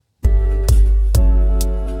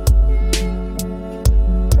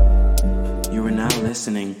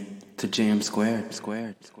listening to JM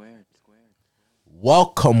Squared.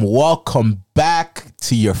 Welcome back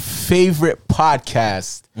to your favorite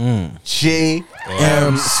podcast,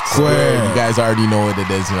 JM Squared. You guys already know what it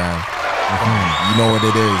is, man. You know what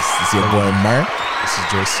it is. It's your boy Mark. This is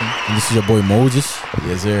Jason. And this is your boy Moses.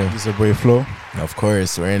 Yes, sir. This is your boy Flo. Of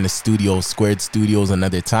course, we're in the studio, Squared Studios,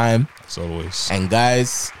 another time. As always. And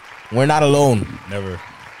guys, we're not alone. Never.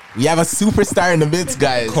 We have a superstar in the midst,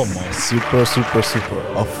 guys. Come on. Super.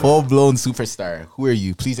 A full-blown superstar. Who are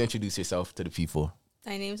you? Please introduce yourself to the people.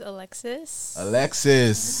 My name's Alexis.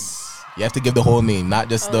 Alexis. You have to give the whole name, not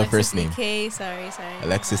just the first name. EK. Sorry.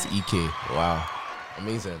 Alexis EK. Wow.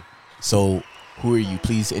 Amazing. So, who are you?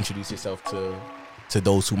 Please introduce yourself to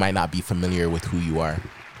those who might not be familiar with who you are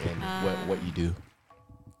and what you do.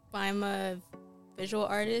 I'm a visual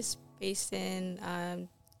artist based in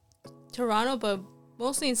Toronto, but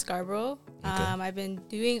mostly in Scarborough. Okay. I've been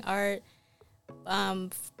doing art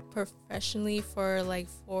professionally for like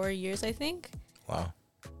 4 years, I think. Wow.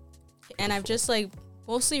 And I've just like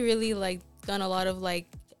mostly really like done a lot of like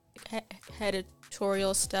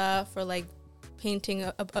editorial stuff or like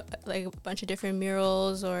painting like a bunch of different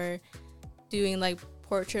murals or doing like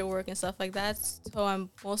portrait work and stuff like that. So I'm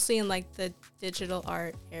mostly in like the digital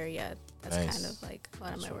art area. That's Nice. kind of like a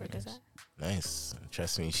lot of my work is that. Nice.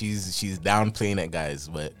 Trust me, she's downplaying it, guys.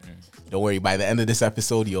 But don't worry. By the end of this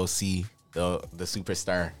episode, you'll see the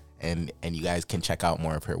superstar, and you guys can check out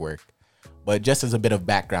more of her work. But just as a bit of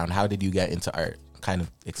background, how did you get into art? Kind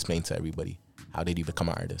of explain to everybody. How did you become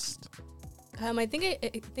an artist? I think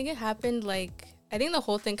it happened like I think the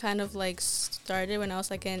whole thing kind of like started when I was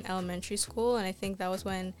like in elementary school, and I think that was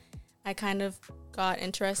when I kind of got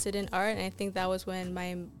interested in art, and I think that was when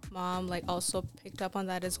my mom like also picked up on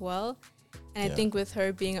that as well. And I think with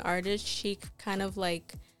her being an artist, she kind of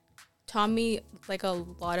like taught me like a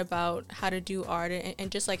lot about how to do art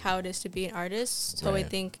and just like how it is to be an artist. So I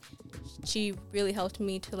think she really helped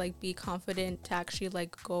me to like be confident to actually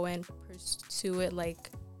like go and pursue it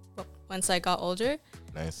like once I got older.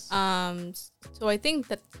 Nice. So I think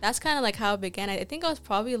that's kind of like how it began. I think I was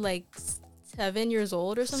probably like 7 years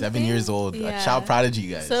old or something. 7 years old. Yeah. A child prodigy,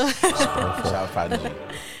 guys. So Child prodigy.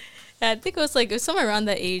 I think it was somewhere around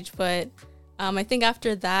that age, but I think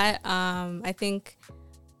after that, I think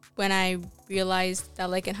when I realized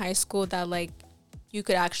that like in high school that like you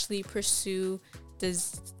could actually pursue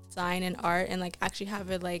design and art and like actually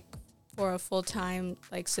have it like for a full-time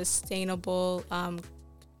like sustainable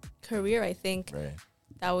career, I think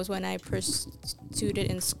that was when I pursued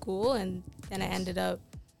it in school, and then I ended up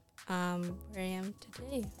where I am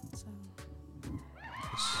today. So.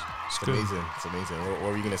 It's amazing. It's amazing. What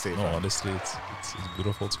were you gonna say? No, honestly, it's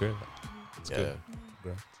beautiful. It's great. It's good.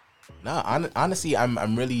 Great. No, honestly,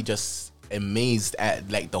 I'm really just amazed at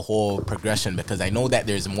like the whole progression, because I know that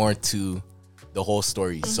there's more to the whole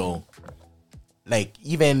story. So, like,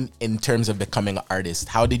 even in terms of becoming an artist,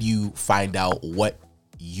 how did you find out what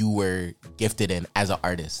you were gifted in as an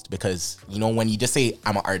artist? Because you know, when you just say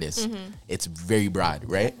I'm an artist, it's very broad,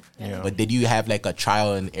 right? Yeah. But did you have like a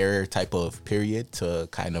trial and error type of period to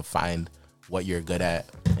kind of find what you're good at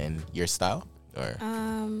and your style? Or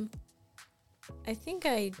I think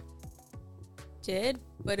I did,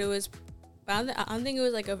 but it was I don't think it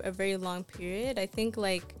was like a very long period. I think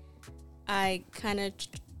like I kind of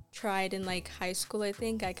tried in like high school. I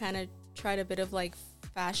think I kind of tried a bit of like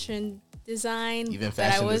fashion design, even but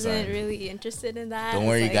fashion I wasn't design. really interested in that. Don't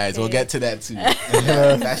worry, like, guys. We'll get to that too.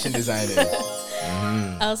 Fashion designing.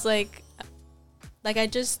 I was like I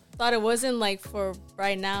just thought it wasn't like for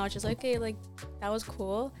right now. It's just like, okay, like that was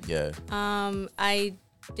cool. Yeah. I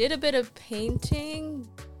did a bit of painting,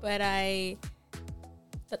 but I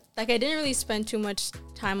didn't really spend too much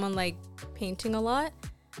time on like painting a lot.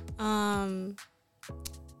 I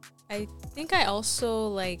think I also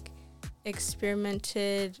like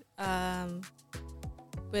experimented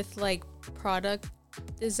with like product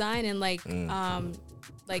design and like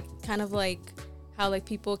like kind of like how like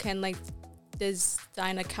people can like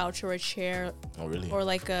design a couch or a chair. Oh, really? Or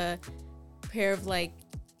like a pair of like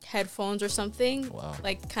headphones or something. Wow.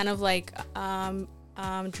 Like kind of like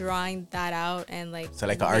drawing that out and like So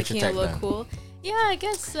like an making it architect look then. cool. Yeah, I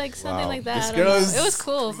guess like something like that. This I don't know. girl's It was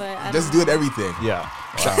cool, but I just don't doing everything. Yeah.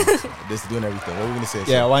 Wow. Just doing everything. What were you gonna say?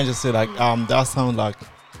 Yeah, I want to say like that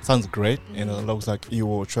sounds great. You know, it looks like you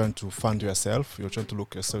were trying to find yourself. You're trying to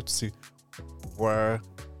look yourself to see where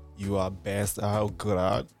you are best at, how good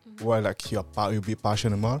at, where like you'll be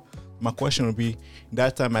passionate about. My question would be,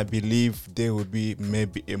 that time I believe there would be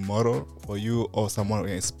maybe a model for you or someone who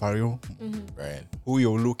inspire you. Right. Who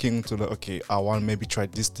you're looking to, like, okay, I want maybe try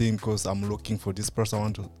this thing because I'm looking for this person. I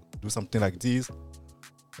want to do something like this.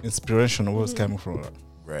 inspiration was coming from that?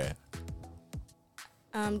 Right.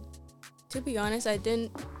 To be honest, I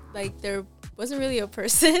didn't like. There wasn't really a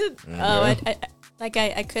person.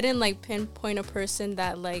 I couldn't like pinpoint a person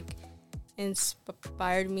that like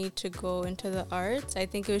inspired me to go into the arts. I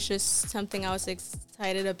think it was just something I was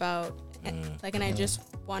excited about, and I just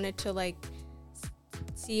wanted to like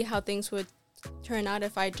see how things would turn out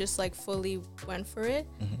if I just like fully went for it.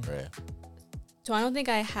 Right. So I don't think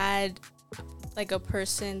I had like a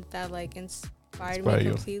person that like inspired me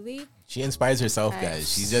completely. She inspires herself,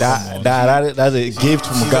 guys. She's just that's a gift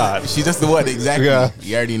from God. She's just the one, exactly. Yeah.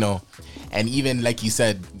 You already know. And even like you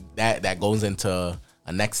said, that goes into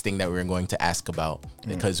a next thing that we're going to ask about,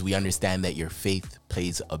 because we understand that your faith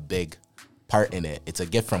plays a big part in it. It's a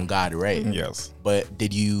gift from God, right? Yes. But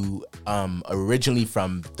did you originally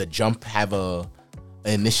from the jump have an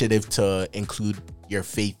initiative to include your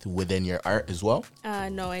faith within your art as well?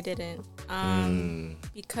 No, I didn't.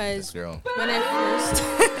 Because Girl. when I first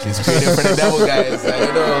She's creating for the devil, guys. I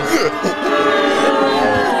know.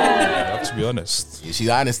 I have to be honest. She's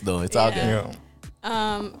honest though. It's all good.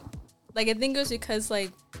 Yeah. like I think it was because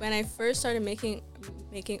like when I first started making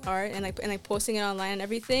art and like posting it online and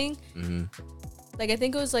everything, like I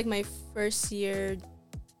think it was like my first year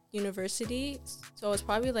university, so I was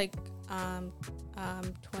probably like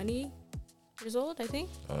 20 years old, I think.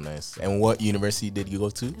 Oh, nice. And what university did you go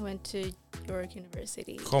to? I went to York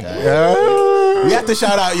University. Come on. We have to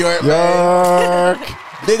shout out York. York.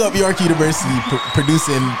 Big up York University,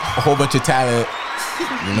 producing a whole bunch of talent.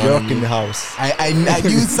 You know York what I in mean? the house. I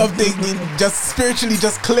knew something just spiritually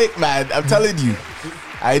just clicked, man. I'm telling you.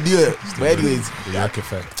 I knew it. But anyways, The York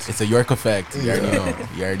effect. it's a York effect. You already know.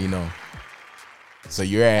 You already know. So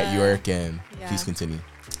you're at York, and please continue.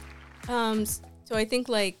 So I think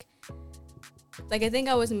like I think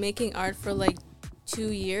I was making art for like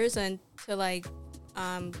 2 years until like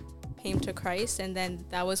came to Christ, and then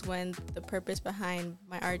that was when the purpose behind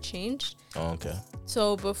my art changed. Oh, okay.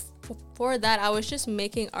 So before that, I was just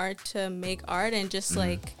making art to make art, and just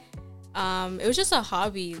like it was just a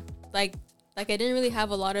hobby. Like I didn't really have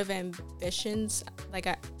a lot of ambitions like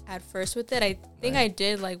at first with it. I think I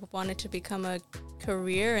did like wanted to become a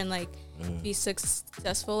career and like be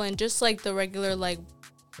successful, and just like the regular like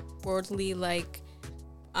worldly like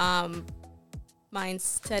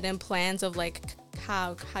mindset and plans of like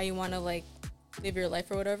how you want to like live your life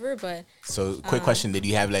or whatever. But So quick question, did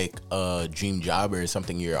you have like a dream job or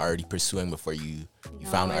something you're already pursuing before you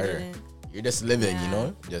found I art? didn't. You're just living, you Yeah.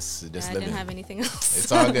 know? Just I living. didn't have anything else.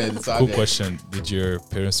 It's all good. It's all Cool good. question. Did your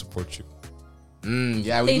parents support you?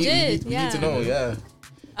 Yeah, They we did, need to know, yeah.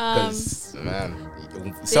 Um, Because man,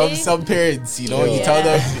 some parents, you know, you Yeah. tell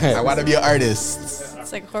them I want to be an artist.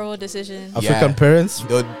 it's like a horrible decision. African parents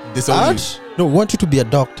They'll disown you. art no want you to be a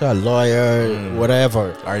doctor, a lawyer,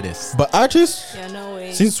 whatever. Artist. But artists, Yeah, no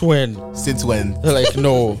way. since when? Since when? They're like,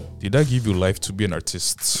 no. Did that give you life to be an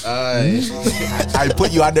artist? I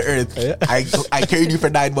put you on the earth. I carried you for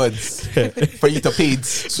 9 months for you to paint.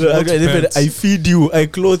 So What pants? I feed you, I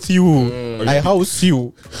clothe you, I house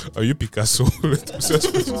you. Are you Picasso?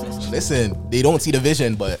 Listen, they don't see the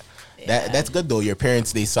vision, but that's good though. Your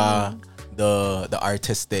parents, they saw the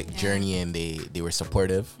artistic journey, and they were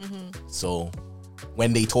supportive. So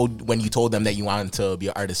when you told them that you wanted to be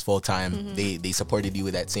an artist full time, they supported you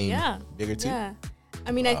with that same vigor too. Yeah. I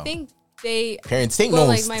mean, I think they Parents, take well,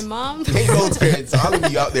 notes. like my mom. Take notes, parents. All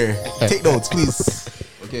of you out there, take notes, please.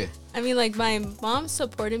 Okay. I mean, like my mom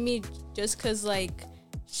supported me just because like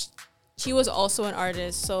she was also an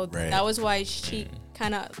artist, so Right. that was why she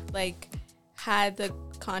kind of like had the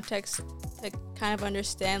context to kind of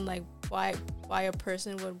understand like why a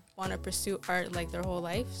person would want to pursue art like their whole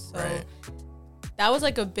life. So Right. that was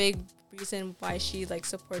like a big reason why she like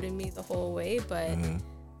supported me the whole way. But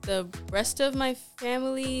the rest of my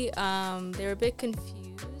family, they were a bit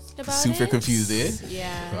confused about it. Super confused, eh?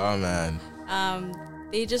 Yeah. Oh man.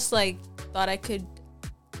 They just like thought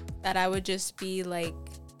that I would just be like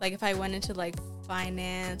if I went into like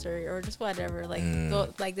finance or just whatever, like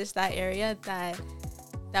like that area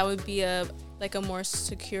that would be a more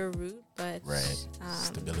secure route. But Right.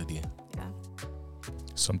 Stability. yeah.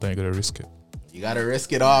 Sometimes you gotta risk it. You gotta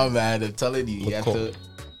risk it all, man. I'm telling you, you have Look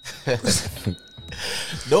to.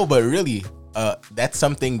 No, but really, that's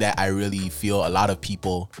something that I really feel a lot of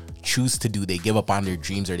people choose to do. They give up on their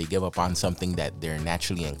dreams, or they give up on something that they're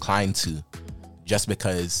naturally inclined to, just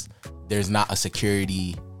because there's not a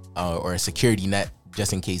security or a security net,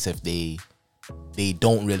 just in case if they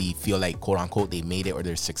don't really feel like, quote unquote, they made it or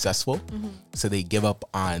they're successful. So they give up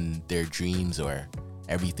on their dreams or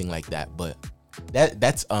everything like that. But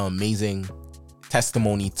that's amazing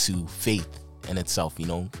testimony to faith in itself. You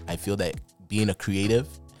know, I feel that being a creative,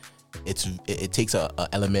 it takes a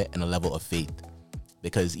element and a level of faith,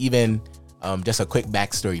 because even just a quick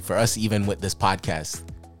backstory for us, even with this podcast,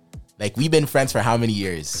 like we've been friends for how many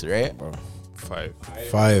years, right?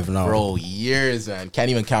 5. now. Bro, years, man, can't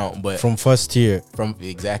even count. But From first year. from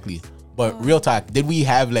exactly. But real talk, did we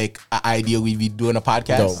have like an idea we'd be doing a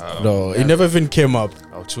podcast? No, it never even came up.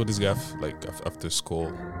 I'll chill this guy after school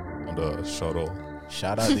on the shuttle.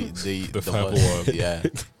 Shout out the 501. Yeah,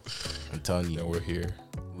 I'm telling you. Then we're here.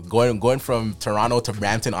 Going from Toronto to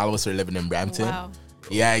Brampton, all of us are living in Brampton. Wow.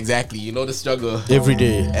 Yeah, exactly. You know the struggle. Every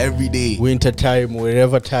day. Every day. Winter time,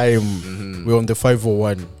 wherever time, we're on the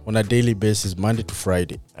 501 on a daily basis, Monday to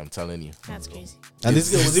Friday. I'm telling you. That's crazy. And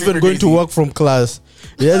this guy was super even going to crazy. work from class.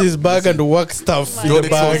 He has his bag and the work stuff in Don't the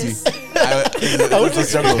bag. expose me. It's a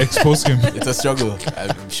struggle. Expose him. It's a struggle.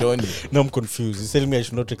 I'm showing you. No, I'm confused. He's telling me I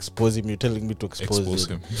should not expose him. You're telling me to Expose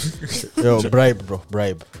him. him. Yo, bribe, bro.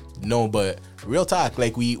 Bribe. No, but real talk,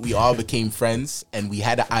 like we all became friends and we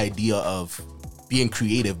had an idea of being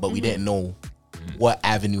creative, but we didn't know what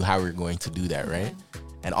avenue, how we're going to do that, right?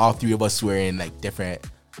 And all three of us were in like different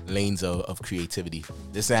lanes of creativity.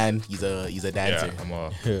 This man, he's a dancer. Yeah, I'm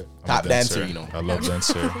a Top dancer, you know. I love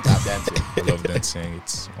dancer. Top dancer. I love dancing.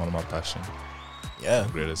 It's one of my passion. Yeah.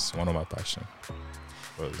 Greatest, one of my passion.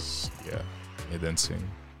 Was dancing.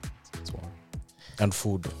 It's one. And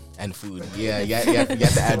food. And food. Yeah, you got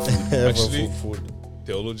to add food. Actually, food.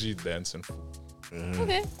 Theology, dance, and food.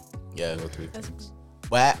 Okay. Yeah. Those three That's things.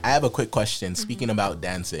 But I have a quick question. Speaking about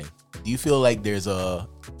dancing, do you feel like there's a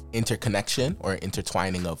interconnection or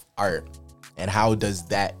intertwining of art? And how does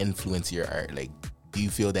that influence your art? Like, do you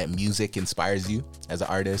feel that music inspires you as an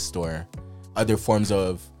artist, or other forms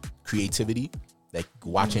of creativity? Like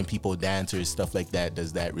watching people dance or stuff like that,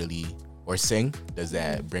 does that really, or sing, does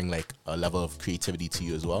that bring like a level of creativity to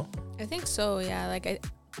you as well? I think so. Yeah.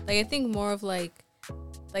 I think more of like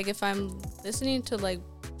if I'm listening to like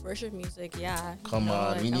worship music, yeah. Come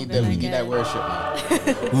on, like, we I'm need gonna that get- worship now.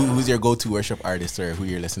 Who's your go-to worship artist, or who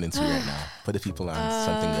you're listening to right now? Put the people on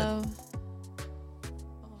something good.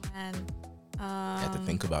 Oh man. You have to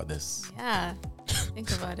think about this. Yeah.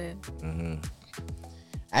 Think about it.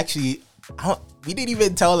 Actually, we didn't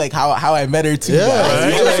even tell like how I met her too. Yeah,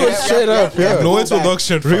 guys. right? That's straight up, yeah. No Go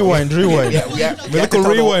introduction. fam. Rewind. Medical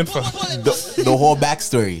rewind. fam. the whole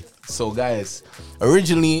backstory. So guys,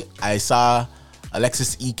 originally I saw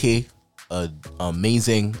Alexis EK, an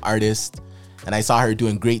amazing artist, and I saw her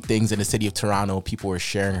doing great things in the city of Toronto. People were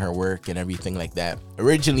sharing her work and everything like that.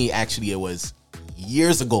 Originally, actually, it was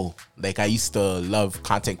years ago. Like, I used to love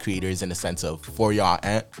content creators in the sense of For Y'all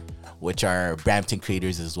Aunt, which are Brampton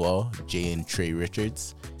creators as well, Jay and Trey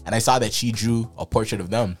Richards. And I saw that she drew a portrait of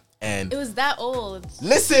them. And It was that old.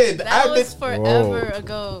 listen, That I've was been forever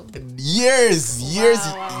ago. years,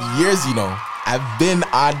 Wow. you know. I've been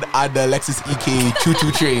on the Alexis EK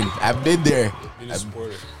choo-choo train. I've been there.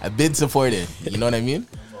 I've been supported. You know what I mean?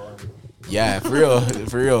 Yeah, for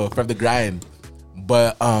real, from the grind.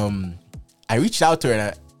 But I reached out to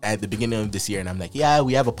her at the beginning of this year, and I'm like, yeah,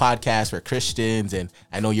 we have a podcast for Christians, and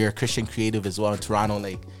I know you're a Christian creative as well in Toronto.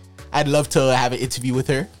 Like, I'd love to have an interview with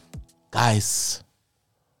her. Guys,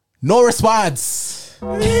 no response.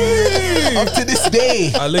 Up to this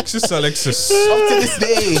day. Alexis. Up to this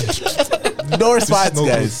day. No response, no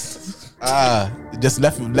guys. Just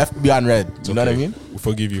left me on red. You know what I mean? We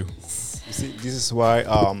forgive you. You see, this is why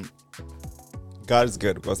God is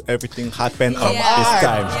good, because everything happened on Yeah. His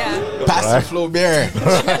time. Yeah. Pastor Flaubert.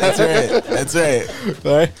 That's right.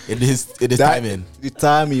 Right? It is That- timing. The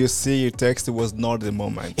time you see your text, it was not the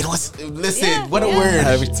moment. It was, listen, Yeah, what a yeah. word.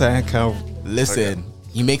 Every time come. Listen,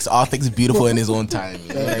 he makes all things beautiful in his own time.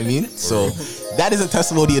 You know what I mean? So that is a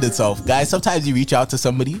testimony in itself. Guys, sometimes you reach out to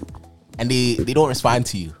somebody and they don't respond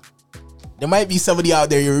to you. There might be somebody out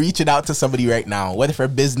there, you're reaching out to somebody right now, whether for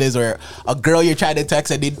business or a girl you're trying to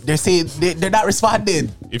text and they're saying they're not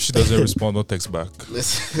responding. If she doesn't respond, don't text back.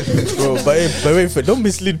 Listen. Bro, but wait, don't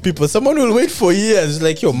mislead people. Someone will wait for years.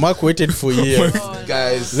 Like, yo, Mark waited for years.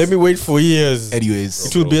 Guys, Let me wait for years. anyways.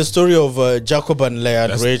 It will be a story of Jacob and Leah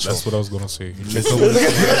and Rachel. That's what I was gonna say.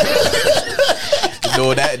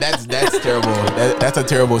 No, that's terrible. That's a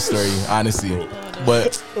terrible story, honestly.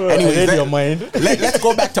 But I anyways, read your mind. let's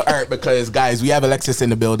go back to art, because guys, we have Alexis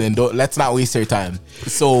in the building. Let's not waste her time.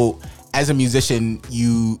 So as a musician,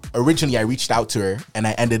 I reached out to her and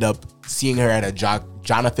I ended up seeing her at a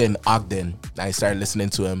Jonathan Ogden. I started listening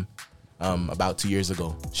to him about 2 years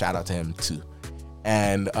ago. Shout out to him too.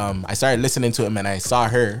 And I started listening to him and I saw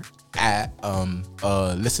her at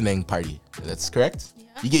a listening party. That's correct?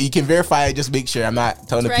 Yeah. You can verify it, just make sure I'm not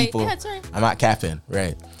telling That's the right. people Yeah, that's right. I'm not capping,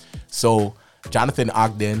 right? So Jonathan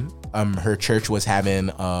Ogden, her church was having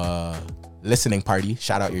a listening party.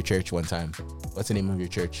 Shout out your church one time. What's the name of your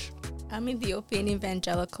church? I'm Ethiopian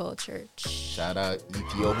Evangelical Church. Shout out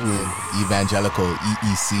Ethiopian Evangelical,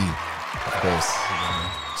 EEC, of course.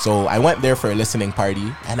 So I went there for a listening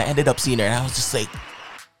party, and I ended up seeing her, and I was just like,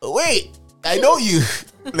 wait, I know you.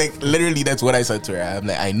 Like, literally, that's what I said to her. I'm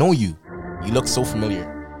like, I know you. You look so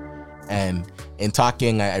familiar. And in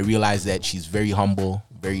talking, I realized that she's very humble,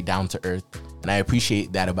 very down to earth, and I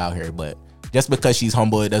appreciate that about her. But just because she's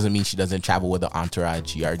humble, it doesn't mean she doesn't travel with an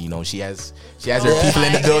entourage. You already know she has her people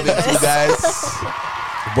in the building too, guys.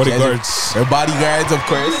 Bodyguards. Her bodyguards, of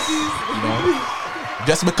course. You know,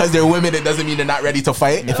 just because they're women, it doesn't mean they're not ready to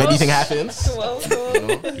fight if anything happens. You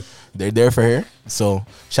know, they're there for her. So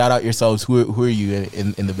shout out yourselves. Who are you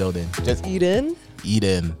in the building? Just Eden.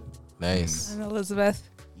 Nice. I'm Elizabeth.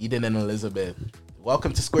 Eden and Elizabeth.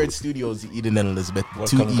 Welcome to Squared Studios, Eden and Elizabeth.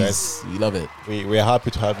 Welcome, 2 E's. guys. We love it. We're happy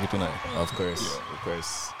to have you tonight. Of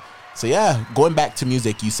course. So yeah, going back to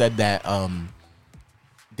music, you said that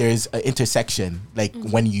there's an intersection, like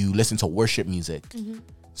when you listen to worship music.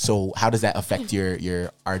 So how does that affect your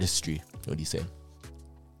artistry? What do you say?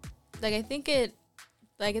 Like I think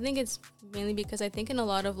it's mainly because I think in a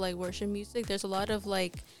lot of like worship music, there's a lot of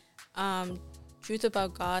like truth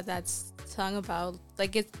about God that's sung about.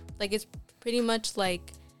 Like it's pretty much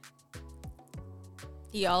like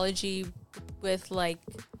theology with like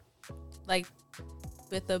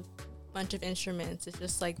with a bunch of instruments. It's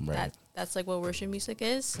just like Right. that's like what worship music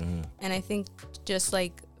is. And I think just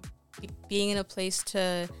like being in a place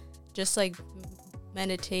to just like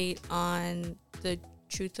meditate on the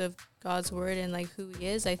truth of God's word and like who he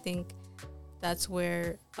is, I think that's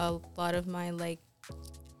where a lot of my like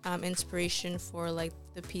inspiration for like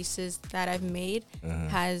the pieces that I've made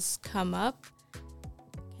has come up.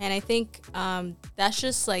 And I think that's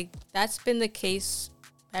just like that's been the case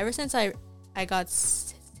ever since I got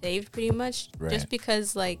saved, pretty much. Right. Just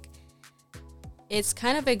because like it's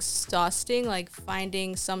kind of exhausting, like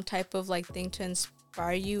finding some type of like thing to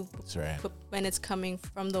inspire you. That's right. When it's coming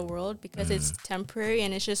from the world, because it's temporary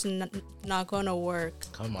and it's just not going to work.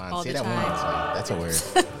 Come on, all say the that time. one more time. That's a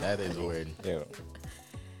word. That is a word. Yeah.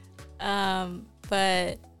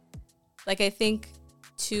 But like I think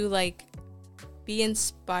to like be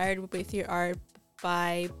inspired with your art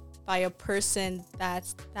by a person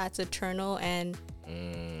that's eternal and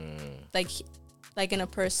like in a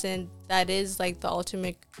person that is like the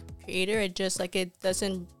ultimate creator, it just like it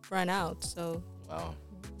doesn't run out. So Wow.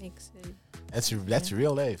 it makes it That's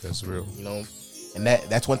real life. That's real. You know, and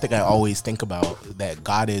that's one thing I always think about, that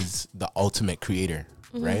God is the ultimate creator,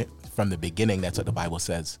 right? From the beginning, that's what the Bible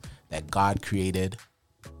says, that God created.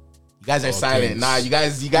 You guys are silent. things. Nah, you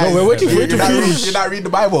guys. No, we're waiting for you to finish. You're not reading the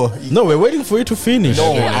Bible. No, we're waiting for you to finish.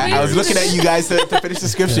 No, I was looking at you guys to finish the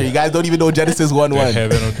scripture. You guys don't even know Genesis 1:1. The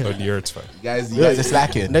heaven on the earth, fam. You guys are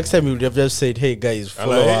slacking. Next time you would have just said, "Hey guys,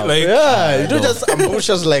 follow like- up." like- Yeah, you don't No. just ambush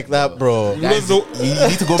us like that, bro. Guys, you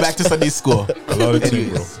need to go back to Sunday school. A lot of things, bro.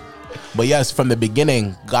 Anyways. But yes, from the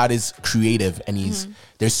beginning, God is creative, and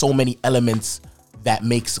there's so many elements that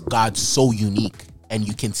makes God so unique, and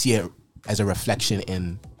you can see it as a reflection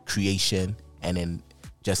in creation and in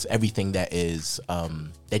just everything that is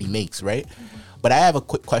that he makes, right? But I have a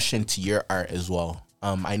quick question to your art as well.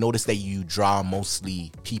 I noticed that you draw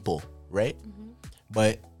mostly people, right?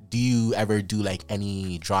 But do you ever do like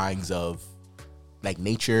any drawings of like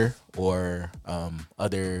nature or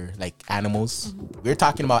other like animals? We were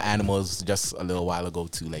talking about animals just a little while ago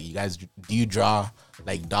too. Like, you guys, do you draw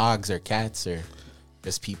like dogs or cats or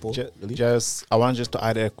just people? Really? Just I want just to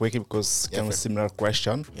add a quick, because Yeah, kind of fair. similar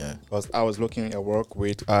question. Yeah. Because I was looking at work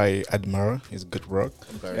which I admire, his good work,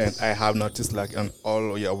 and I have noticed like on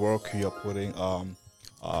all your work you're putting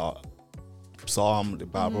Psalm, the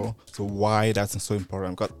Bible. So why that's so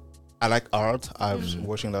important? Because I like art. I was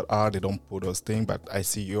watching that art. They don't put those things, but I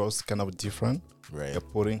see yours kind of different. Right. You're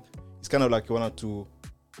putting. It's kind of like you wanted to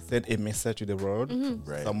send a message to the world.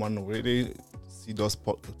 Right. Someone really see those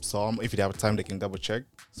psalm. If you have time, they can double check.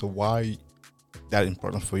 So why that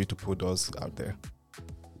important for you to put those out there?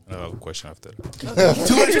 I have a question after that.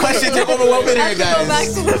 Too much questions. You're overwhelming here, Go back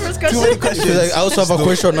guys. to the first Too many question. questions. She's like, I also have a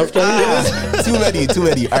question after this. Too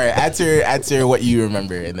many. All right, answer what you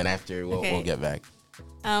remember, and then after we'll Okay. get back.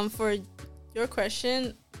 For your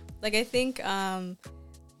question, like I think I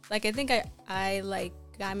like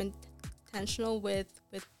I'm intentional with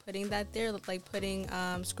putting that there, like putting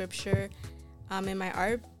scripture in my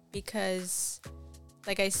art, because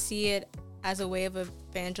like I see it as a way of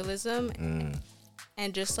evangelism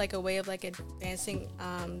and just like a way of like advancing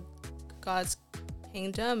God's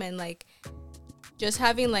kingdom, and like just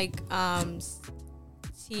having like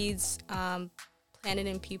seeds planted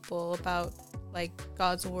in people about like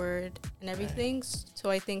God's word and everything.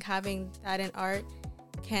 So I think having that in art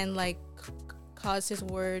can like cause His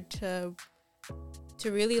word to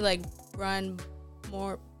really like run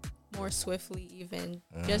more swiftly, even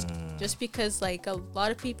just because like a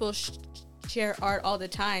lot of people share art all the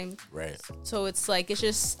time, Right. so it's like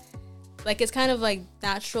it's kind of like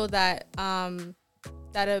natural that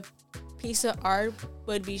that a piece of art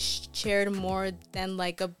would be shared more than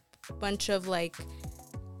like a bunch of like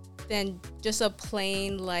than just a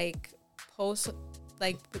plain like post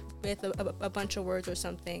like with a bunch of words or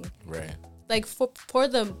something. Right. Like for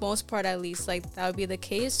the most part, at least, like that would be the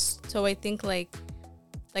case. So I think like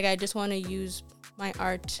I just want to use my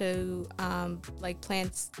art to like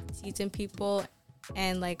plant seeds in people,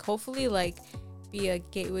 and like hopefully like be a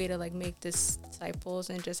gateway to like make disciples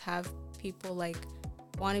and just have people like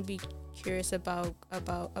want to be curious about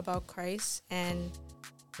Christ and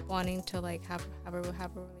wanting to like have a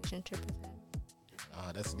relationship with Him.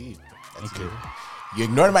 Oh, that's deep. That's good. You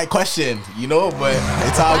ignored my question, you know, but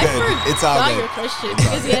it's all good. It's all Your good. question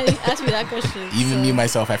because you asked me that question. Even so. me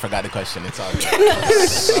myself, I forgot the question. It's all good.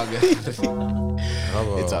 It's all good. I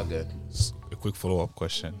have It's all good. a quick follow-up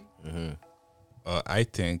question. I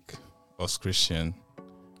think us Christian,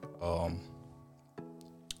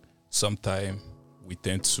 sometimes we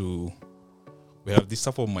have this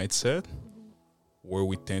type of mindset where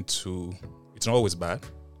we tend to, it's not always bad,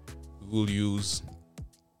 we will use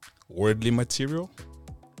worldly material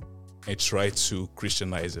and try to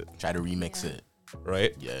Christianize it, Try to remix it.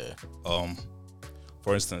 right? Yeah.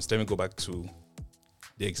 For instance, let me go back to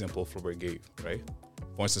the example Flaubert gave, right?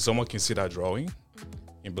 For instance, someone can see that drawing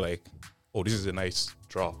and be like, oh, this is a nice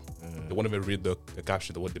draw. They won't even read the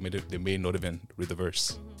caption. They may not even read the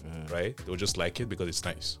verse, right? They'll just like it because it's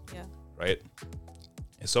nice, Yeah. right?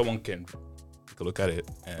 And someone can take a look at it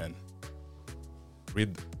and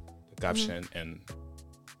read the caption, and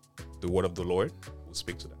the word of the Lord will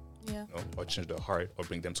speak to them, Yeah. you know, or change their heart or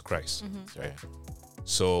bring them to Christ. Right.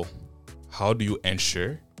 So, how do you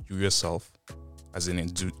ensure you yourself, as an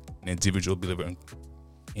individual believer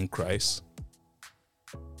in Christ,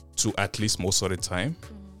 to at least most of the time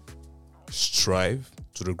strive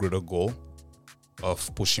to the greater goal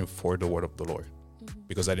of pushing for the word of the Lord?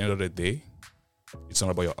 Because at the end of the day, it's not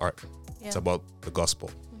about your art; it's Yeah. about the gospel.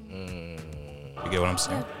 You get what I'm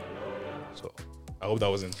saying? So, I hope that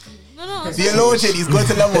wasn't. No. Theologian, he's going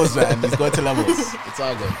to levels, man. He's going to levels. It's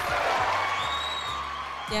all good.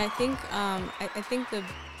 Yeah, I think I think the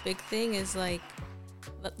big thing is like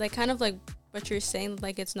kind of like what you're saying,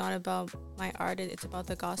 like it's not about my art, it's about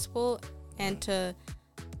the gospel, and to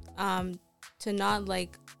not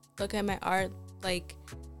like look at my art like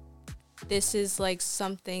this is like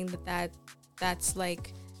something that's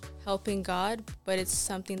like helping God, but it's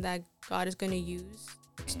something that God is going to use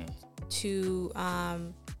to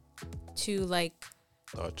like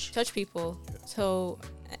touch people. So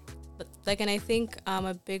like, and I think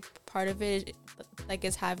a big part of it like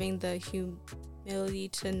is having the humility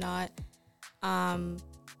to not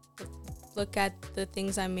look at the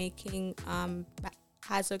things I'm making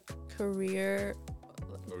as a career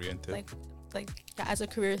Oriented. like as a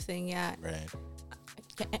career thing, yeah. Right.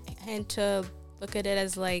 And to look at it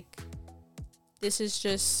as like this is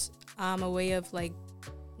just a way of like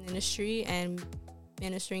ministry and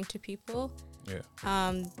ministering to people.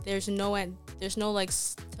 Yeah. There's no like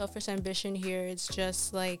selfish ambition here. It's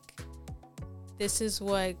just like this is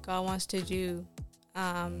what God wants to do,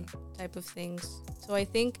 type of things. So I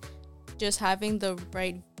think just having the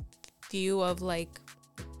right view of like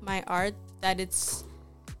my art, that it's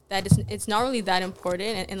not really that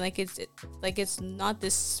important, and like it's not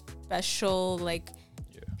this special like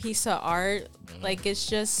piece of art. Like it's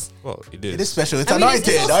just It is. It is special. It's I mean, anointed.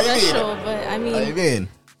 it's What so do you special, mean? but I What do you mean, mean?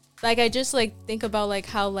 like I just like think about like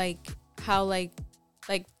how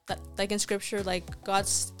in scripture, like God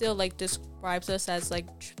still like describes us as like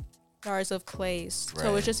jars of clay. So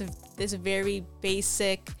Right. it's just this very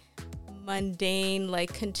basic, mundane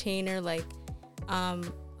like container, like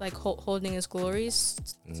holding His glories.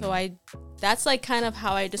 So that's like kind of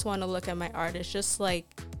how I just want to look at my art. It's just like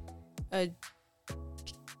a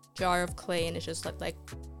jar of clay, and it's just like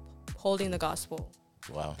holding the gospel.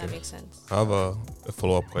 Wow. That makes sense. I have a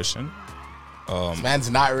follow-up question. This man's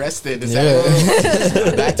not rested. This Yeah.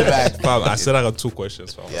 episode. Back to back. Fam, I said I got 2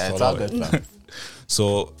 questions. Fam. Yeah, So it's all I'll- good, fam.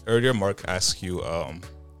 So earlier, Mark asked you,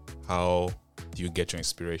 how do you get your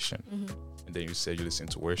inspiration? And then you said you listen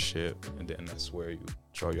to worship, and then that's where you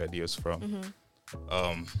draw your ideas from.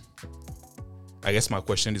 I guess my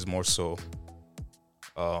question is more so,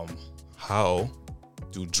 how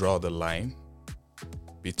to draw the line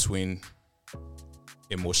between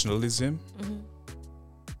emotionalism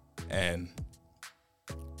and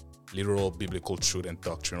literal biblical truth and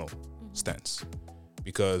doctrinal stance.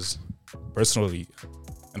 Because personally,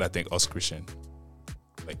 and I think us Christian,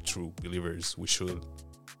 like true believers, we should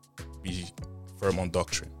be firm on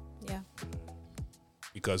doctrine. Yeah.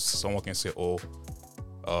 Because someone can say, "Oh,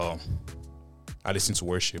 I listen to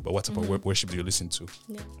worship," but what type of worship do you listen to?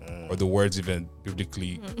 Yeah. Or the words even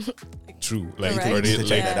biblically true? Like, Correct. are they To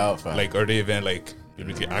check that out, fam. like are they even like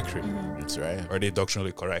biblically accurate? That's right. Are they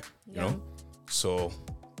doctrinally correct? You Yeah. know. So,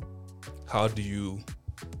 how do you?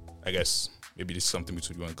 I guess maybe this is something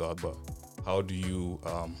between you and God, but how do you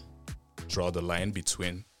draw the line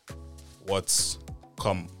between what's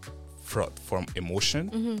come from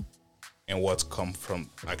emotion and what's come from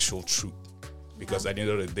actual truth? Because at the end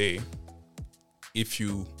of the day, if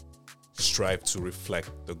you strive to reflect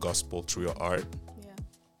the gospel through your art, Yeah.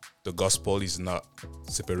 the gospel is not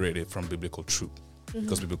separated from biblical truth,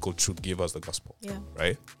 because biblical truth gave us the gospel, Yeah.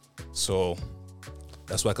 right? So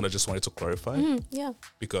that's why I kind of just wanted to clarify, Yeah.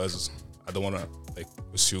 because I don't want to like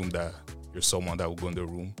assume that you're someone that will go in the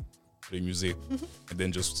room, play music, and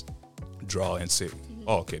then just draw and say,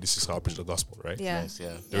 "Oh, okay, this is how I preach the gospel," right? Yeah. Nice,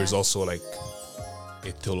 yeah. There is also like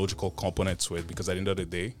a theological component to it, because at the end of the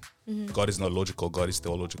day, God is not logical, God is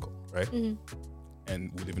theological, right?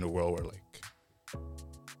 And we live in a world where like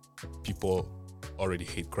people already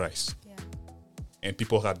hate Christ, Yeah. and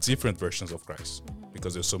people have different versions of Christ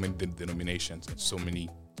because there's so many denominations and so many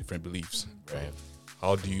different beliefs. Right.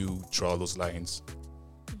 How do you draw those lines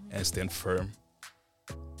and stand firm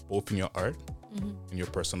both in your art and your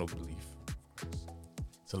personal belief?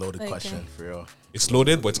 It's a loaded Like, question for real. It's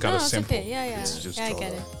loaded, but it's kind No, of it's simple. okay. Yeah, yeah. It's just Yeah, I draw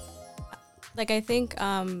get the- it. Like I think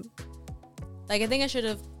I should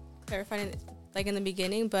have clarified it like in the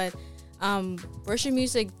beginning, but worship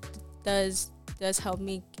music does help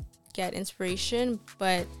me get inspiration,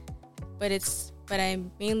 but I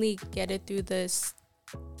mainly get it through the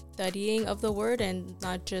studying of the word and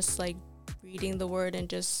not just like reading the word and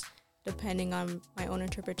just depending on my own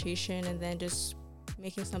interpretation and then just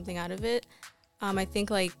making something out of it. I think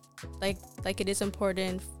like it is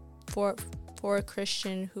important for a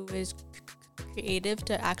Christian who is creative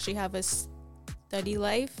to actually have a study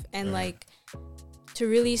life and like to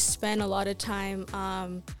really spend a lot of time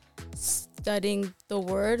studying the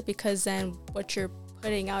word, because then what you're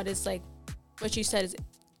putting out is like what you said is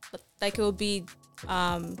like it will be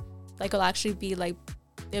like it'll actually be like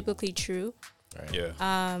biblically true. Right.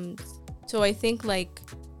 Yeah. So I think like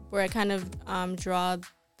where I kind of draw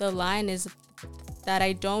the line is that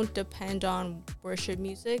I don't depend on worship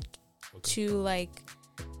music to like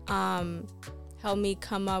help me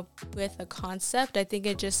come up with a concept. I think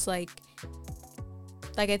it just I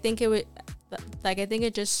think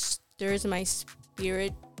it just stirs my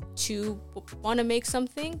spirit to want to make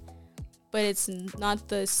something, but it's not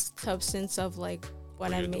the substance of like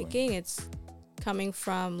what I'm making. It's coming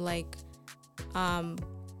from like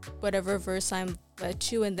whatever verse I'm led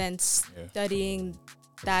to, and then studying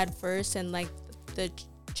that verse and like the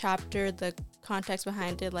chapter, the context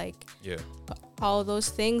behind it, like all those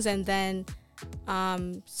things, and then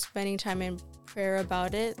spending time in prayer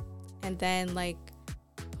about it, and then like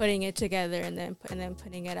putting it together and then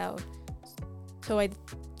putting it out. So I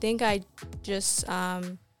think I just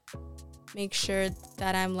make sure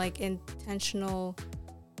that I'm like intentional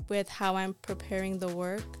with how I'm preparing the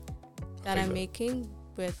work that I'm making,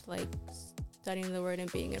 with like studying the word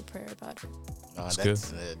and being in prayer about it. That's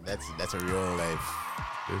a real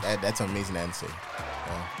that's an amazing answer.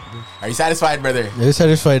 Are you satisfied, brother? Are you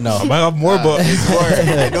satisfied now? I might have more, but There's more.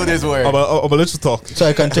 I know there's more. I'm gonna let you talk. So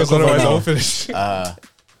I can take Because over otherwise I now. won't finish.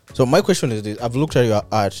 So my question is this: I've looked at your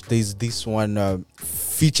art. There's this one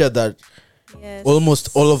feature that Yes. almost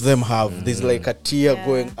all of them have. There's like a tear Yeah.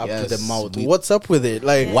 going up to Yes. the mouth. What's up with it?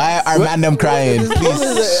 Like, Why are Mandem crying?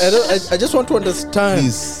 Please. I just want to understand.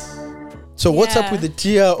 Please. So what's up Yeah. with the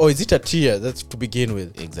tear, or is it a tear? That's to begin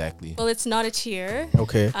with. Exactly. Well, it's not a tear.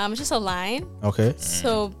 Okay. It's just a line. Okay.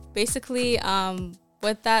 So basically,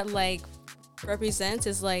 what that like represents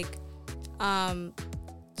is like,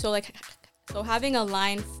 so having a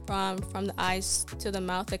line from the eyes to the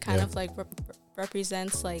mouth, it kind of like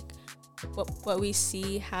represents like what we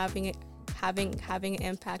see having an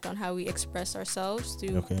impact on how we express ourselves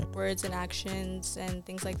through words and actions and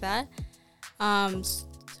things like that.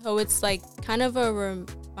 So it's like kind of a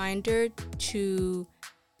reminder to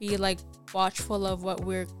be like watchful of what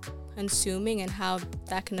we're consuming and how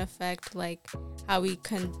that can affect like how we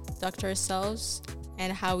conduct ourselves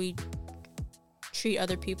and how we treat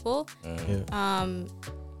other people.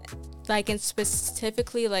 like, and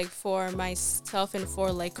specifically like for myself and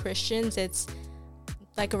for like Christians, it's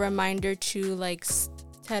like a reminder to like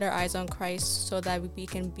set our eyes on Christ so that we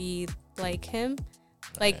can be like him,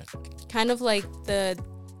 like kind of like the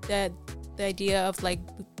idea of like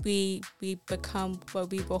we become what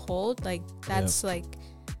we behold, like that's like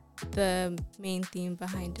the main theme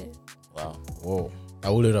behind it. Wow. Whoa, I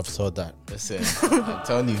wouldn't have thought that. Listen, I'm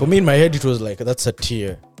telling you. For me in my head, it was like that's a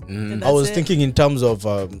tear. And I was that's it. thinking in terms of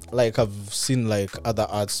like I've seen like other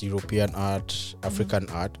arts, European art, African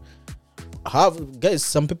art.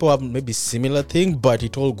 Some people have maybe similar thing, but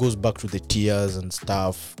it all goes back to the tears and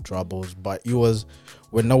stuff, troubles. But it was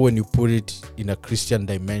when you put it in a Christian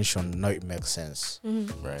dimension, now it makes sense.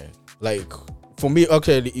 Right. Like for me,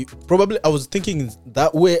 okay, probably I was thinking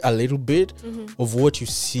that way a little bit of what you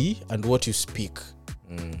see and what you speak.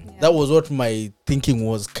 That was what my thinking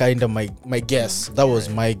was, kind of my guess. That was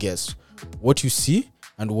my guess. What you see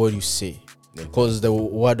and what you say. Because the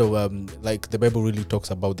word of like the Bible really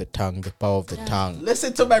talks about the tongue, the power of the tongue.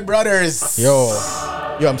 Listen to my brothers. Yo,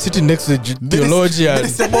 I'm sitting next to the theologian.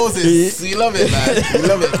 Minister Moses. We love it, man. We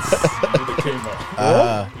love it.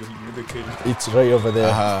 It's right over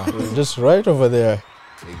there. Just right over there.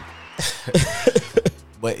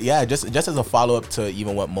 But yeah, just as a follow-up to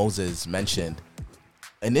even what Moses mentioned,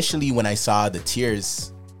 initially when I saw the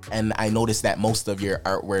tears, and I noticed that most of your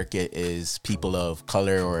artwork is people of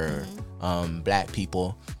color or black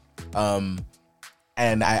people,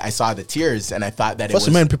 and I saw the tears, and I thought that First, it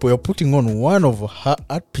was... man, people, you're putting on one of her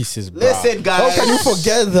art pieces, bro. Listen, guys. How can you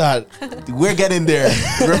forget that? We're getting there.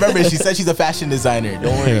 Remember, she said she's a fashion designer.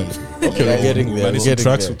 Don't worry. Okay, we're getting there. Man, it's We're a getting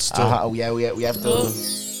there. tracksuit still. Yeah, we have to...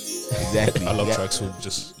 Exactly. I love Yeah. tracksuit.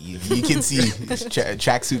 Just You can see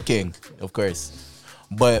tracksuit king, of course.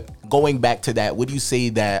 But going back to that, would you say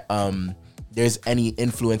that there's any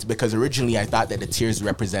influence? Because originally I thought that the tears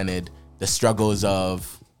represented the struggles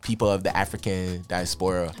of people of the African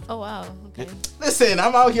diaspora. Oh wow, okay. Listen,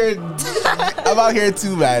 I'm out here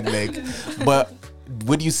too, man. Like, but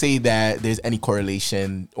would you say that there's any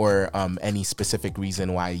correlation or any specific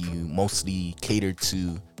reason why you mostly cater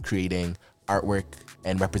to creating artwork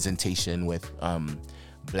and representation with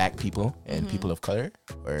black people and people of color,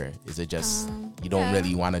 or is it just you don't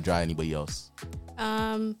really want to draw anybody else?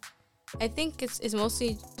 I think it's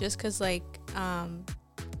mostly just because like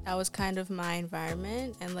that was kind of my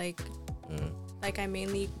environment, and like I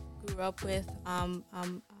mainly grew up with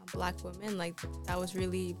black women. Like that was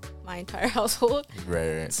really my entire household.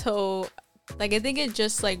 Right. So like I think it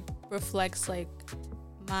just like reflects like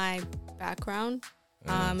my background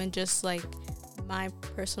and just like my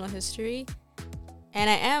personal history. And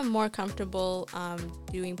I am more comfortable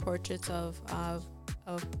doing portraits of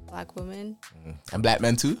black women. And black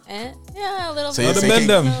men too? And yeah, a little So bit. you're men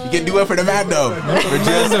them. You can do it for the man though. For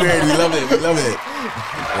Just Weird. We love it.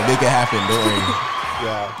 We'll make it happen. Don't worry.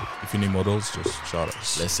 Yeah. if you need models, just shout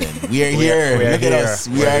us. Listen, we are here. we are Look at here. us.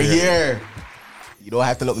 We are here. You don't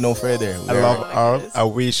have to look no further. I love art. I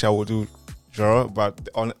wish I would do draw, but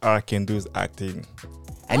the only art I can do is acting.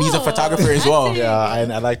 And he's a photographer as well. Yeah,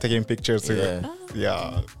 and I like taking pictures too. Yeah.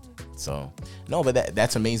 Yeah. So, no, but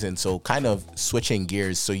that's amazing. So kind of switching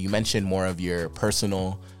gears. So you mentioned more of your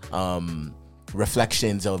personal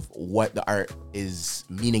reflections of what the art is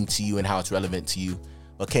meaning to you and how it's relevant to you.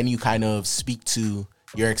 But can you kind of speak to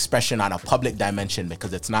your expression on a public dimension?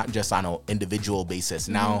 Because it's not just on an individual basis.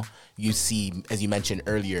 Now you see, as you mentioned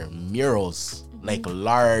earlier, murals, like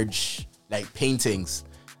large, like paintings.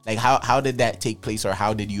 Like how did that take place, or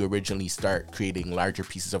how did you originally start creating larger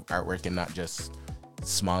pieces of artwork and not just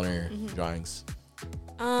smaller drawings?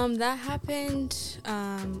 That happened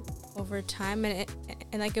over time, and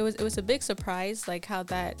like it was a big surprise, like how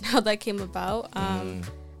that came about.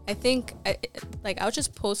 I think I was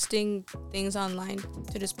just posting things online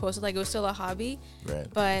to just post it, like it was still a hobby. Right.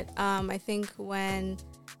 But I think when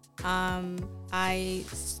I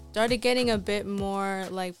started getting a bit more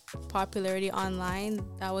like popularity online,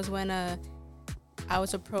 that was when I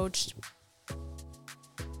was approached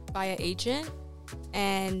by an agent.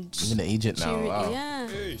 And Even an agent she now. Wow.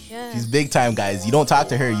 yeah. She's big time, guys. You don't talk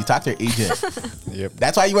to her. You talk to her agent. Yep.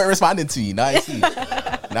 That's why you weren't responding to me. Now I see.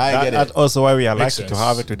 Now I get That's it. also why we are Makes lucky to sense.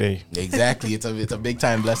 have it today. Exactly. It's a big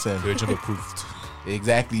time blessing. The agent approved.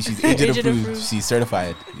 Exactly. She's agent Agent approved. approved. She's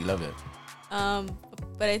certified. We love it.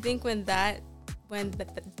 But I think when that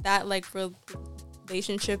like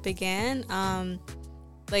relationship began,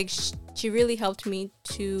 like she really helped me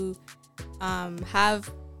to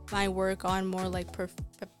have my work on more like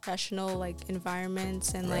professional like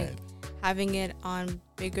environments, and Right. like having it on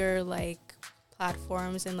bigger like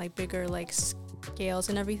platforms and like bigger like scales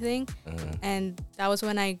and everything. And that was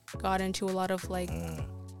when I got into a lot of like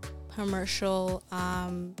commercial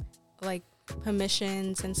like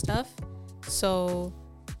permissions and stuff. So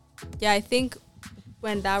yeah, I think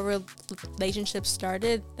when that relationship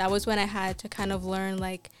started, that was when I had to kind of learn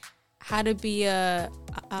like how to be a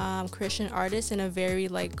Christian artist in a very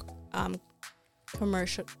like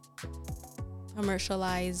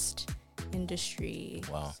commercialized industry.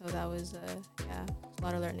 Wow. So that was a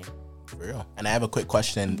lot of learning. For real. And I have a quick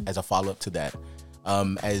question as a follow-up to that.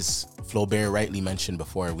 As Flaubert rightly mentioned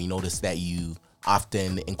before, we noticed that you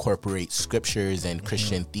often incorporate scriptures and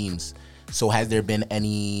Christian themes. So has there been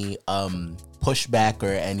any pushback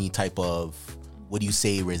or any type of, would you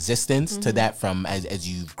say, resistance to that from as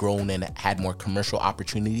you've grown and had more commercial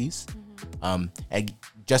opportunities? And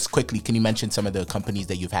just quickly, can you mention some of the companies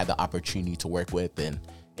that you've had the opportunity to work with, and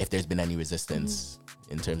if there's been any resistance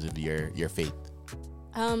in terms of your faith?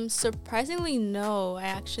 Surprisingly, no. I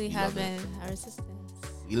actually haven't had resistance.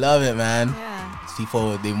 We love it, man. Yeah.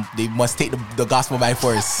 People, they must take the gospel by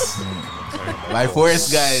force. By force,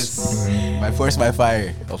 guys. By force, by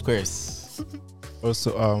fire, of course.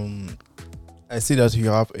 Also, I see that you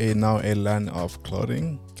have now a line of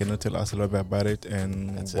clothing. Can you tell us a little bit about it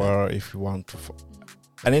and where, if you want to?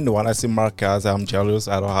 I need the one. I see Marcus. I'm jealous.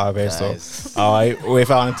 I don't have it. Nice. So,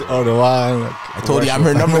 if I want to order one, I told you I'm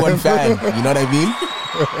her number one fan. You know what I mean?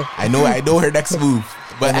 I know her next move.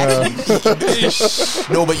 But actually,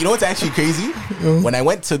 no. But you know what's actually crazy? When I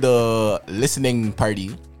went to the listening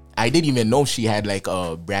party, I didn't even know she had like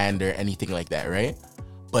a brand or anything like that, right?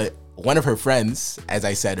 But one of her friends, as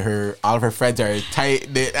I said, all of her friends are tight.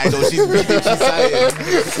 I know she's breathing, she's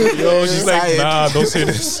silent. Yo, she's like, nah, don't say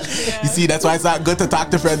this. You see, that's why it's not good to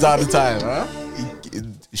talk to friends all the time, huh?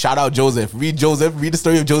 Shout out Joseph. Read the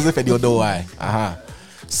story of Joseph and you'll know why.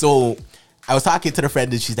 So I was talking to the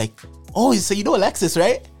friend and she's like, oh, so you know Alexis,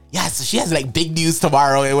 right? Yeah, so she has like big news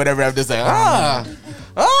tomorrow and whatever. I'm just like,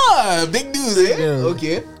 big news, eh? Yeah.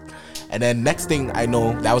 Okay. And then next thing I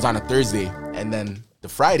know, that was on a Thursday. And then the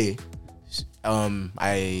Friday,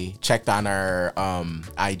 I checked on our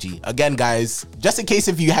IG. Again, guys, just in case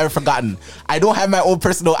if you haven't forgotten, I don't have my own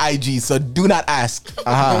personal IG, so do not ask.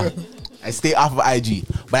 I stay off of IG.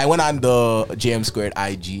 But I went on the JM Squared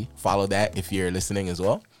IG. Follow that if you're listening as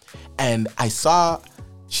well. And I saw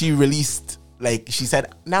she released, like, she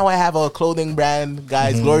said, now I have a clothing brand,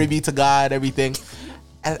 guys, glory be to God, everything.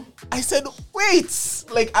 And I said, wait,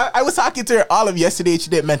 like, I was talking to her all of yesterday, and she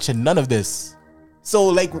didn't mention none of this. So,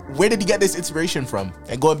 like, where did you get this inspiration from?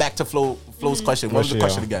 And going back to Flo's question, what was the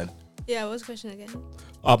question again? Yeah, what was the question again?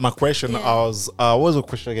 My question was, what was the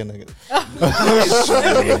question again?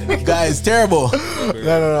 Guys, terrible.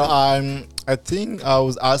 No. I think I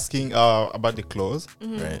was asking about the clothes.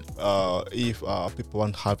 Right. If people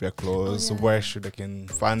want to have their clothes, where should they can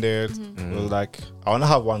find it? Like, I want to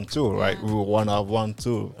have one too, right? We want to have one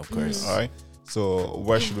too, of course. All right. So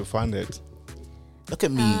where should we find it? Look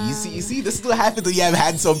at me. You see, this is what happens when you have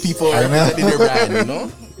had some people representing their brand, you know?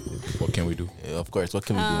 What can we do? Yeah, of course. What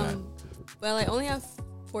can we do, man? Well, I only have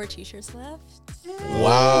 4 t-shirts left.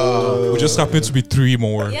 Wow. We just happen to be 3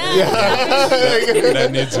 more. That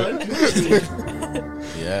needs it.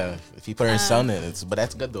 Yeah. If people are selling it, but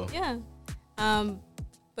that's good though. Yeah.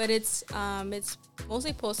 But it's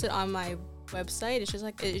mostly posted on my website. It's just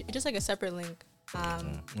like a separate link.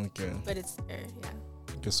 Okay. But it's there, yeah.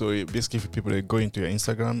 Okay, so basically, if people they go into your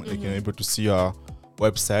Instagram, they can able to see your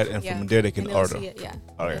website, and from there they can order. See it, yeah.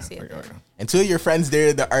 Okay. And 2 of your friends,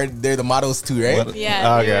 they're the models too, right? What?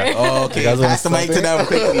 Yeah. Okay. Oh, okay. Pass the mic to them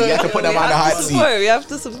quickly. You have to put them on the hot seat. We have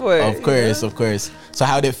to support. Of course. So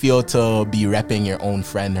how did it feel to be repping your own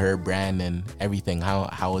friend, her brand and everything?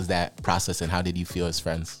 How was that process, and how did you feel as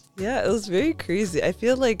friends? Yeah, it was very crazy. I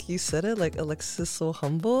feel like you said it like Alexis is so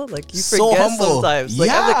humble. Like you So forget humble. sometimes.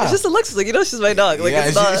 Like I'm like, it's just Alexis. Like, you know, she's my dog. Like yeah,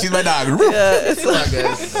 it's not, she's my dog. yeah,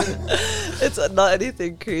 it's not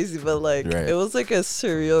anything crazy, but like Right. it was like a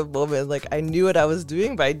surreal moment. Like I knew what I was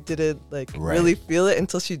doing, but I didn't like Right. really feel it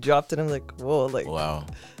until she dropped it. I'm like, whoa, like Wow.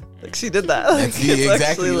 like she did that. Like, That's exactly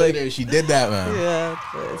actually, like, later. She did that, man. yeah,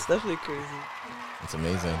 but it's definitely crazy. It's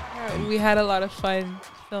amazing. Yeah, we had a lot of fun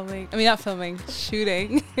filming. I mean, not filming,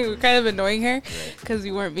 shooting. We were kind of annoying her because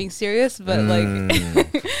we weren't being serious, but like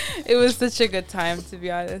it was such a good time, to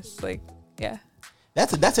be honest. Like, yeah.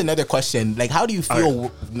 That's another question. Like, how do you feel?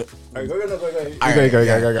 Go.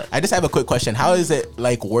 I just have a quick question. How is it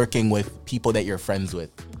like working with people that you're friends with?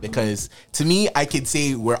 Because to me, I could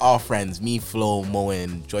say we're all friends. Me, Flo, Mo,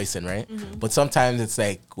 and Joyson, right? But sometimes it's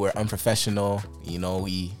like we're unprofessional. You know,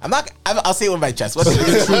 I'll say it with my chest. What's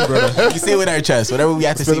you say it with our chest. Whatever we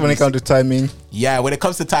have to say. Especially when it comes to timing. Yeah, when it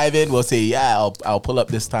comes to timing, we'll say, yeah, I'll pull up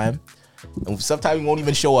this time. And sometimes we won't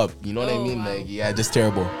even show up. You know what I mean? Wow. Like, yeah, just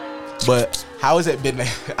terrible. But how has it been?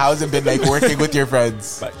 How has it been like working with your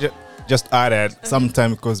friends? But just added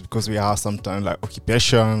sometimes because we have sometimes like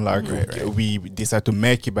occupation, like we decide to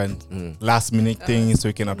make it, but last minute things, so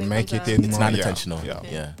we cannot make it anymore. It's not intentional.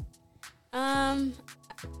 Yeah.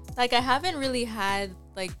 Like I haven't really had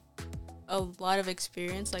like a lot of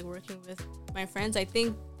experience like working with my friends. I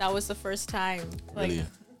think that was the first time. Like Really?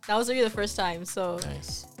 that was really the first time. So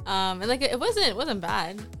Nice. and like it wasn't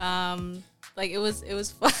bad. Like it was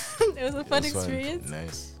fun. It was a fun experience.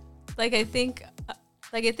 Nice. Like I think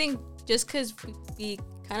just because we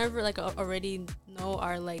kind of like already know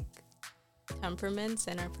our like temperaments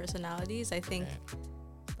and our personalities, I think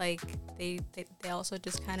like they also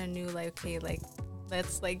just kind of knew like, okay, like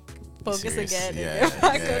let's like focus Serious. again Yeah, and get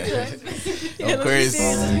back yeah. on track. Of Let's be course.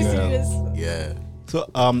 serious, let's be serious. Yeah. So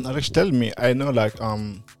Alex, tell me, I know like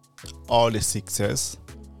all the success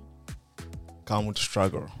come with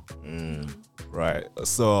struggle. Right.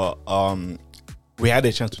 So we had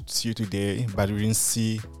a chance to see you today, but we didn't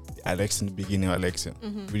see Alex in the beginning of Alex.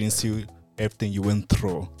 We didn't see everything you went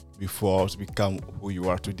through before to become who you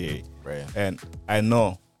are today. Right. And I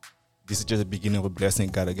know this is just the beginning of a blessing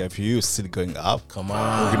God gave you. You're still going up. Come We're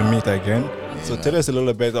on. gonna meet again. So tell us a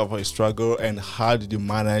little bit of your struggle and how did you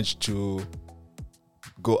manage to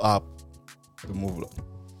go up the move?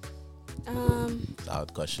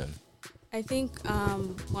 Loud question. I think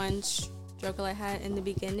one struggle I had in the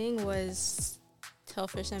beginning was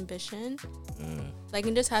selfish ambition, like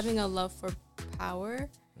and just having a love for power.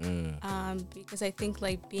 Because I think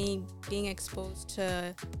like being exposed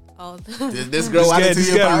to all the This girl wanted to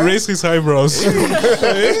This be a guy power? raised his eyebrows.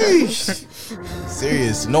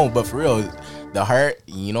 Serious. No, but for real, the heart,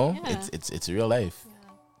 you know, Yeah. it's real life.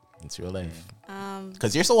 It's real life.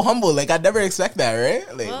 Because you're so humble. Like, I'd never expect that,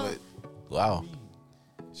 right? Like, Well- wow.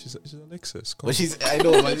 she's Alexis. Come But I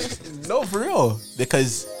know, but no, for real.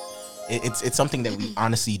 Because it's something that we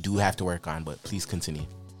honestly do have to work on, but please continue.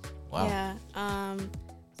 Wow. Yeah.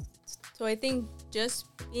 So I think just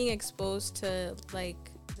being exposed to like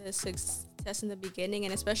the success in the beginning,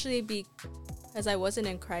 and especially because I wasn't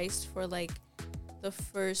in Christ for like the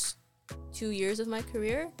first 2 years of my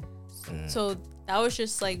career, so that was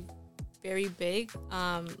just like very big.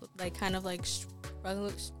 Like kind of like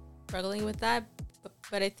struggling with that.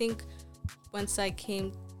 But I think once I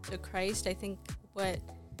came to Christ, I think what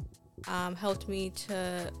helped me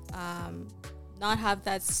to not have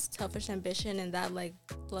that selfish ambition and that like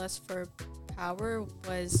lust for power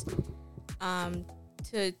was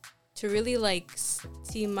to really like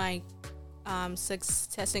see my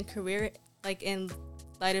success and career like in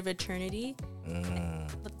light of eternity,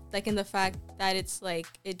 like in the fact that it's like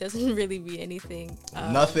it doesn't really be anything.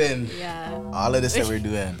 Nothing. Yeah. All of this that we're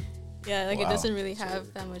doing. Yeah, like Wow. it doesn't really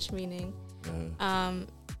have that much meaning. And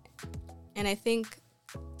I think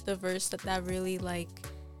the verse that really like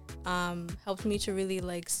helped me to really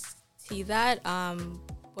like see that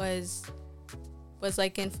was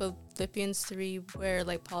like in Philippians 3, where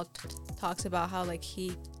like Paul talks about how like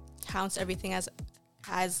he counts everything as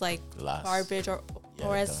like Loss. garbage or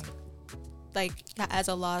Yeah, as like as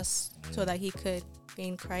a loss so that he could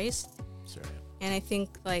gain Christ. That's right. And I think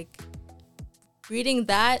like reading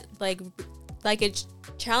that like it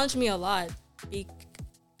challenged me a lot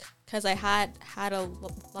because I had a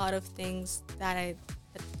lot of things that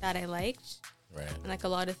I liked, Right. and like a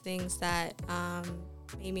lot of things that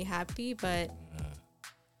made me happy, but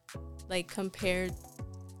like compared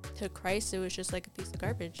to Christ, it was just like a piece of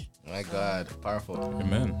garbage. My God. Powerful.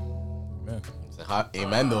 Amen. Amen. It's a hot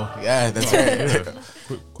amen, though. Yeah, that's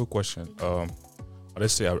right. Quick question.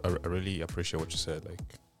 Honestly, I really appreciate what you said. Like,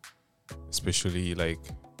 especially like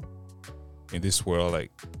in this world,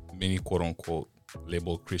 like many quote unquote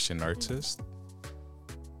labeled Christian artists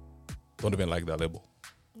don't even like that label.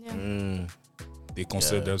 Yeah. They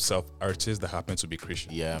consider Yeah. themselves artists that happen to be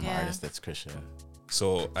Christian. Yeah, I'm an Yeah. artist that's Christian.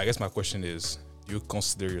 So I guess my question is, do you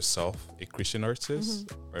consider yourself a Christian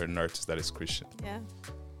artist or an artist that is Christian? Yeah.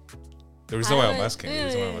 The reason why I'm would- asking,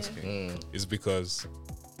 is because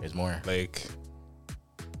There's more. like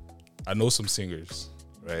I know some singers,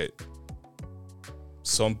 right?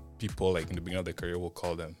 Some people like in the beginning of their career will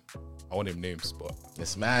call them I want name names, but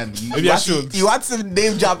This man, Maybe I should. you want to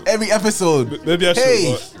name drop every episode. maybe I should.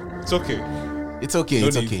 Hey. But it's okay. It's okay. No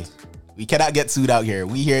It's need. okay. We cannot get sued out here.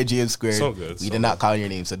 We here at GM Squared. It's all good, it's We all did not call your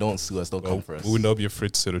name, so don't sue us. Don't come for us. We will not be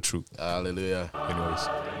afraid to say the truth. Hallelujah. Anyways,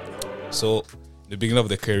 so the beginning of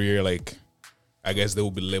the career, like, I guess they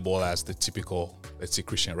will be labeled as the typical, let's say,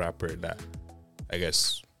 Christian rapper that I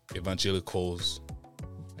guess evangelicals,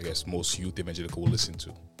 I guess most youth evangelical will listen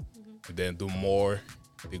to. And then the more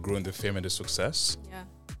they grow in the fame and the success, Yeah.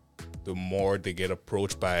 the more they get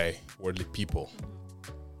approached by worldly people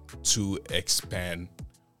to expand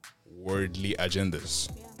worldly agendas.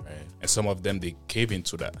 Right. And some of them, they cave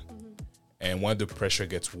into that. And when the pressure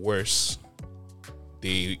gets worse,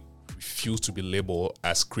 they refuse to be labeled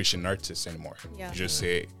as Christian artists anymore. Yeah. You just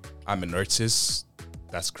say, I'm an artist,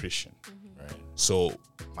 that's Christian. Right. So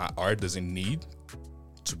my art doesn't need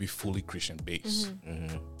to be fully Christian based.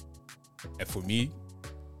 And for me,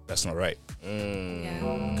 that's not right.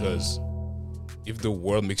 Yeah. Because if the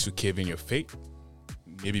world makes you cave in your faith,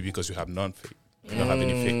 maybe because you have non-faith. You don't have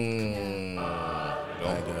any faith. You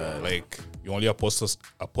know? Like, you only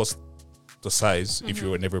apostatize if you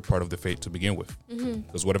were never part of the faith to begin with.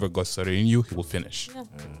 Because whatever God started in you, He will finish. Yeah.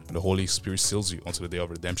 And the Holy Spirit seals you until the day of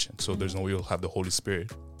redemption. So there's no way you'll have the Holy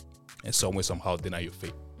Spirit and some way, somehow deny your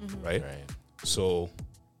faith. Right? Right. So,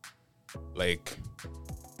 like,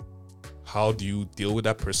 how do you deal with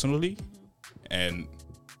that personally? And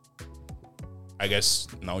I guess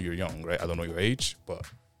now you're young, right? I don't know your age, but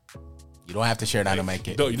You don't have to share that on my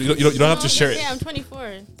kid. you don't have to share it. Yeah, I'm 24.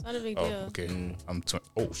 It's not a big Oh, deal. okay. I'm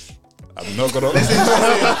I'm not gonna.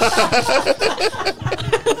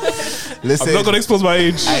 Listen, I'm not gonna expose my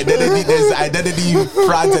age. there's identity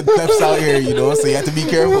frauds and thefts out here, you know, so you have to be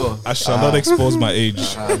careful. I shall not expose my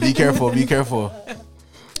age. Be careful, be careful.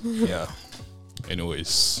 Yeah.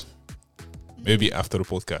 Anyways, maybe after the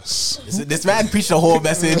podcast. This man preached the whole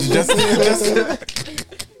message. Just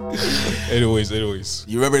Anyways.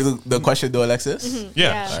 you remember the question though, Alexis?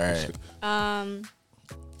 Yeah. All right.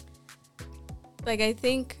 Like I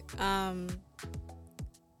think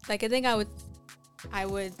like I think I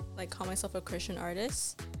would like call myself a Christian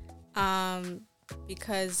artist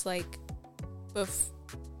because like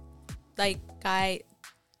I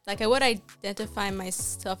would identify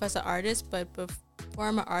myself as an artist, but before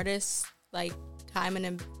I'm an artist, like I'm an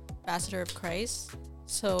ambassador of Christ.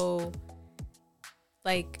 So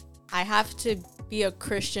like I have to be a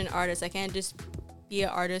Christian artist. I can't just be an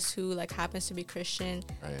artist who like happens to be Christian.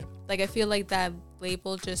 Right. Like I feel like that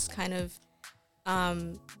label just kind of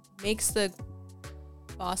makes the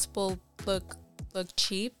gospel look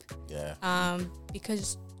cheap. Yeah.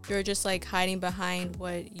 Because you're just like hiding behind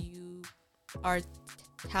what you are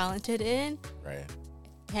talented in, Right.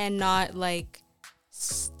 and not like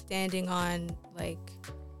standing on like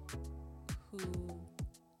who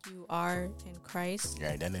you are in Christ. Your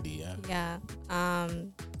identity, yeah. Yeah.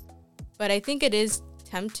 But I think it is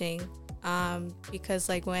tempting because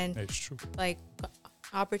like when It's true. like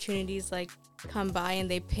opportunities like come by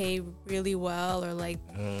and they pay really well, or like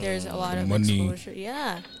there's a lot of Money. exposure.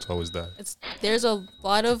 Yeah. It's always that. There's a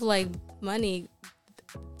lot of like money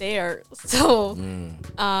there. So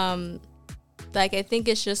like I think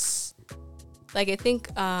it's just like I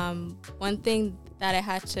think one thing that I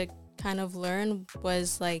had to kind of learn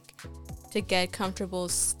was like to get comfortable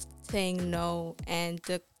saying no and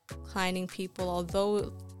declining people,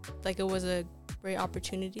 although like it was a great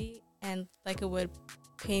opportunity and like it would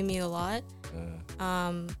pay me a lot.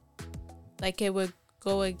 Like it would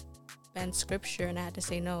go against scripture and I had to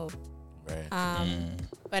say no. Right.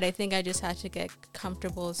 But I think I just had to get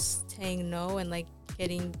comfortable saying no and like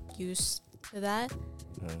getting used to that.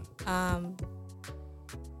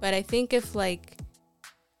 But I think if like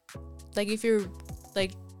if you're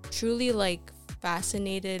like truly like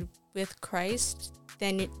fascinated with Christ,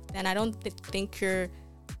 then I don't think you're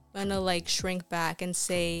gonna like shrink back and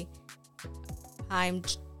say I'm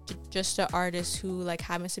just an artist who like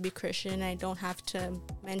happens to be Christian. I don't have to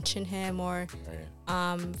mention him or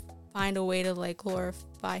find a way to like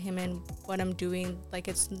glorify him in what I'm doing. Like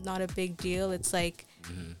it's not a big deal. It's like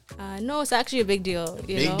no, it's actually a big deal.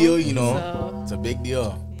 Big deal, you know. So, It's a big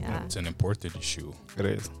deal. yeah. It's an important issue. It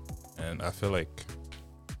is. And I feel like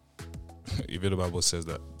even the Bible says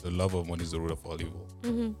that the love of money is the root of all evil.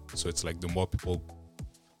 So it's like the more people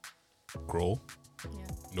grow,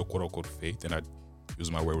 quote unquote faith, and I use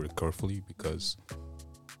my word carefully because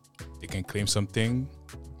they can claim something,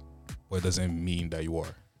 but it doesn't mean that you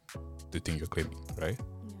are the thing you're claiming, right?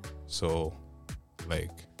 So like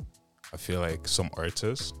I feel like some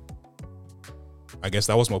artists, I guess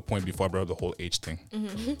that was my point before I brought up the whole age thing.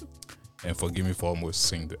 And forgive me for almost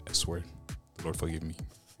saying the S word. The Lord forgive me.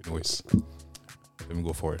 Anyways, let me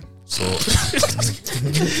go for it. So,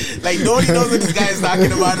 Like nobody knows what this guy is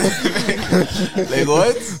talking about. Like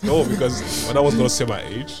what? no, because when I was gonna say my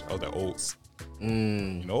age, I was like, oh,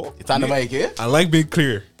 you know, It's on the mic, yeah? I like being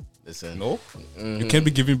clear. Listen. No, you can't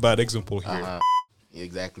be giving bad example here.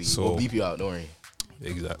 Exactly. So- We'll beep you out, don't worry.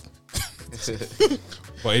 Exactly.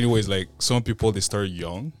 But anyways, like some people, they start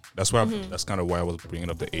young. That's why that's kind of why I was bringing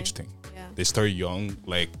up the age thing. Yeah. They start young,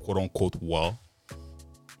 like quote unquote, well,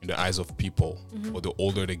 in the eyes of people. But the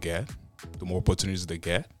older they get, the more opportunities they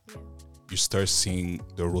get, you start seeing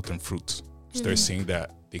the rotten fruit. You start seeing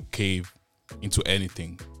that they cave into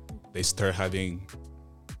anything. They start having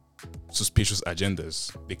suspicious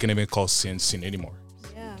agendas. They can't even call sin anymore.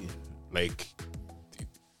 Yeah. Like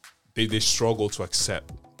they struggle to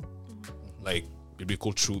accept like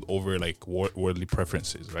biblical truth over like worldly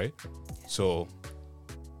preferences, right? So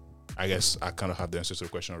I guess I kind of have the answer to the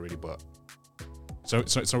question already, but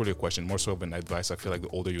it's not really a question, more so of an advice. I feel like the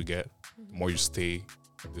older you get, the more you stay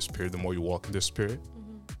in the spirit, the more you walk in the spirit.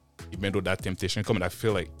 Even though that temptation comes, I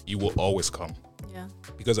feel like it will always come. Yeah.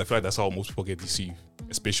 Because I feel like that's how most people get deceived,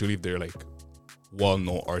 especially if they're like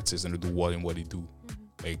well-known artists and they do well in what they do.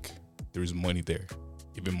 Like there is money there,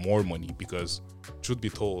 even more money, because truth be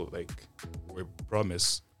told, like we're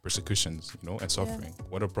promised persecutions, you know, and suffering.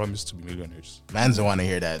 What a promise to be millionaires. Mans don't want to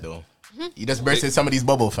hear that though. You just bursted somebody's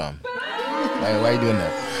bubble, fam. Why are you doing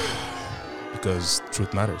that? Because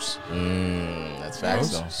truth matters. That's facts,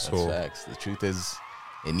 though. That's So- facts. The truth is,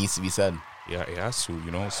 it needs to be said. Yeah, it has to,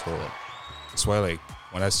 you know. So that's why, like,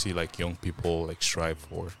 when I see like young people like strive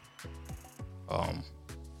for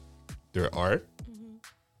their art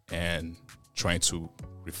and trying to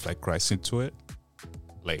reflect Christ into it,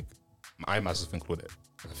 like I myself included,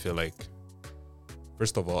 I feel like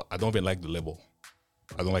first of all, I don't even like the label.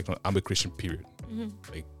 I don't like. I'm a Christian, period.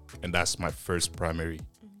 Like, and that's my first primary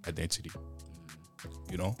identity.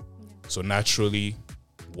 You know, so naturally,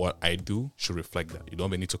 what I do should reflect that. You don't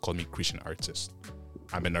even need to call me Christian artist.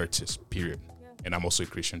 I'm an artist, period, and I'm also a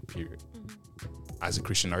Christian, period. As a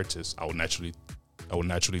Christian artist, I will naturally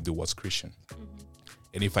do what's Christian.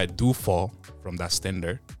 And if I do fall from that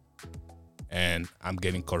standard, and I'm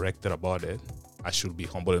getting corrected about it, I should be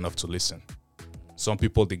humble enough to listen. Some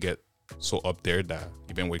people, they get so up there that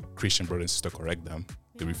even when Christian brother and sister correct them,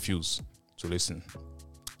 they refuse to listen.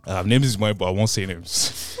 Names is mine, but I won't say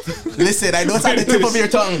names. Listen, I know it's at the tip of your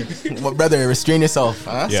tongue. Well, brother, restrain yourself.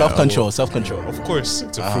 Huh? Yeah, Self-control, well, self-control. Of course,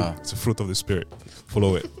 it's a fruit. It's a fruit of the spirit.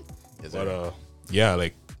 Follow it. Yes, But sir. yeah,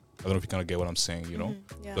 like I don't know if you kind of get what I'm saying, you know.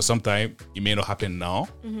 Yeah. But sometimes it may not happen now,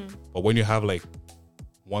 but when you have like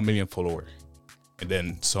 1 million follower, and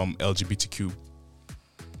then some LGBTQ,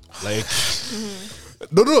 like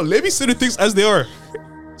no, let me say the things as they are.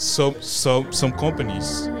 Some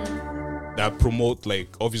companies that promote, like,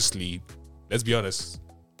 obviously, let's be honest,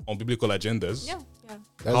 on biblical agendas. Yeah. Yeah.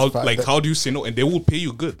 That's How fact. like how do you say no? And they will pay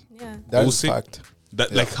you good. Yeah. They will That's say fact.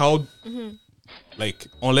 that like how like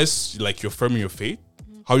unless like you're firm in your faith,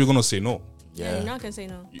 how are you gonna say no? Yeah. You're not gonna say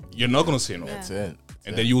no. You're not gonna say no. Yeah. That's it.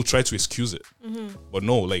 And then you will try to excuse it. But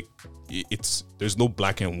no, like it's there's no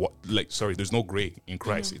black and white, like sorry, there's no gray in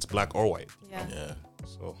Christ. It's black or white. Yeah. Yeah.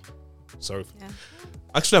 So sorry. Yeah.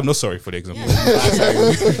 Actually, I'm not sorry for the example.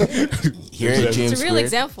 Here at James It's a real Square,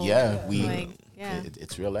 example. Yeah, we. Like, yeah.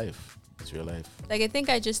 It's real life. It's real life. Like, I think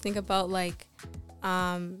I just think about like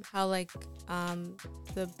how like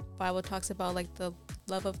the Bible talks about like the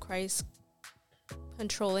love of Christ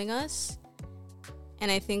controlling us,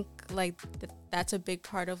 and I think like that's a big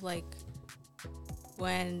part of like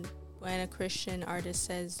when a Christian artist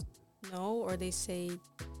says no, or they say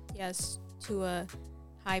yes to a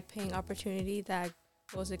high paying opportunity that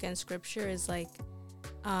goes against scripture, is like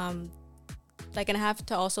and I have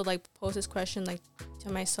to also like pose this question like to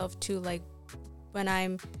myself too, like when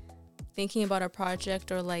I'm thinking about a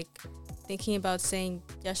project or like thinking about saying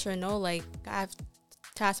yes or no, like I have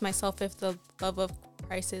to ask myself if the love of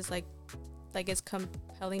Christ is like it's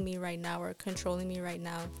compelling me right now or controlling me right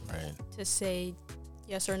now Right. to say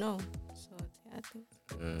yes or no. So yeah, I think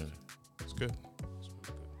It's good.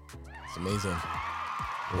 It's amazing.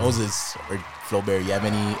 Moses or Flaubert, you have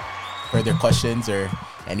any further questions or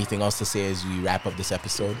anything else to say as we wrap up this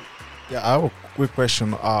episode? Yeah, I have a quick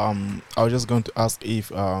question. I was just going to ask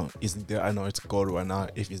if is there, I know it's cold right now,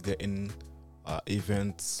 if is there any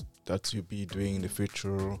events that you'll be doing in the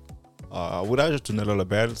future? Would I just to know a little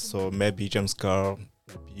bit? So maybe James Carr will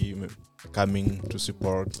be coming to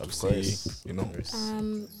support, to see, you know.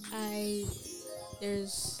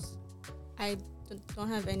 I don't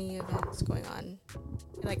have any events going on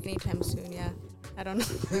like anytime soon. Yeah, I don't know.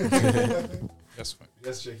 That's fine.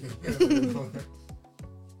 Yes, shaking.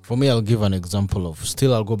 For me, I'll give an example of.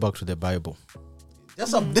 Still, I'll go back to the Bible.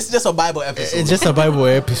 This is just a Bible episode. It's just a Bible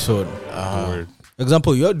episode. Word.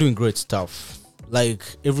 Example, you're doing great stuff. Like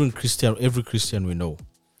every Christian we know,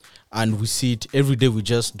 and we see it every day. We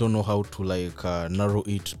just don't know how to narrow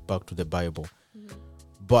it back to the Bible.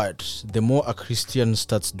 But the more a Christian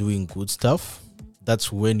starts doing good stuff,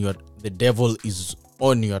 that's when the devil is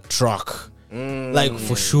on your track. Like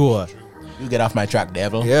for sure. You get off my track,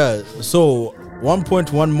 devil. Yeah. So one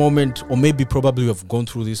moment, or maybe probably you have gone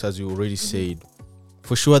through this as you already said.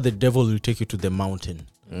 For sure, the devil will take you to the mountain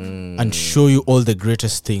and show you all the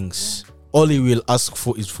greatest things. All he will ask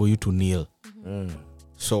for is for you to kneel.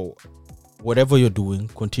 So whatever you're doing,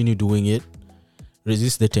 continue doing it.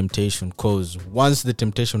 Resist the temptation, because once the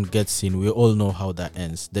temptation gets in, we all know how that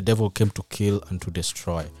ends. The devil came to kill and to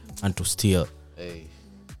destroy and to steal. Hey.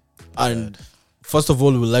 And first of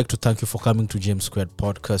all, we would like to thank you for coming to James Squared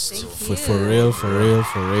Podcast. For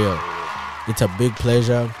real. It's a big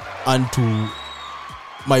pleasure. And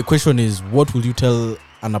my question is, what will you tell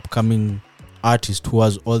an upcoming artist who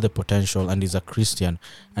has all the potential and is a Christian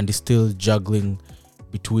and is still juggling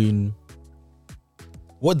between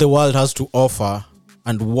what the world has to offer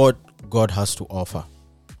and what God has to offer?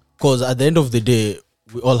 Because at the end of the day,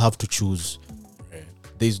 we all have to choose. Right.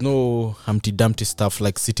 There's no Humpty Dumpty stuff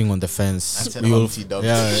like sitting on the fence. That's an Humpty Dumpty.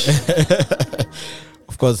 Yeah.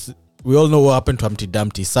 Of course, we all know what happened to Humpty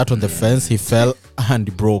Dumpty. He sat on the fence, he fell and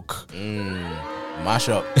he broke. Mash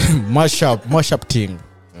up. Mash up thing.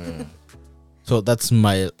 So that's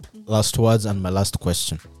my last words and my last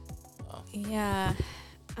question. Yeah.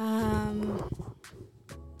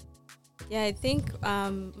 Yeah, I think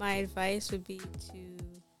my advice would be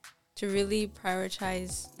to really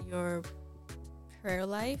prioritize your prayer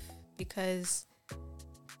life, because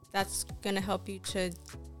that's going to help you to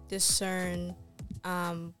discern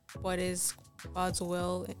what is God's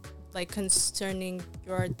will, like concerning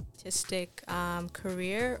your artistic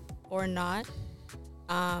career or not.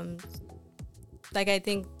 Like, I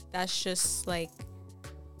think that's just like,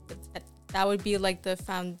 that would be like the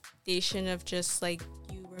foundation of just like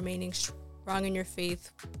you remaining strong in your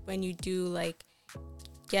faith when you do like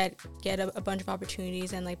get a bunch of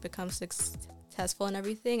opportunities and like become successful and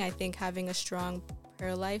everything. I think having a strong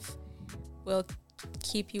prayer life will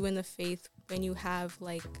keep you in the faith when you have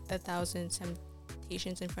like 1,000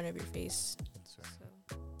 temptations in front of your face.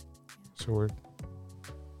 Sure.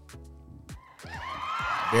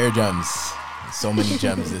 Bare gems. So many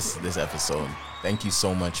gems this episode. Thank you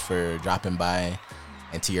so much for dropping by,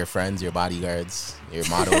 and to your friends, your bodyguards, your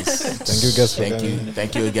models. Thank you guys for coming.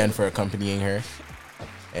 Thank you again for accompanying her.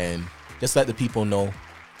 And just let the people know.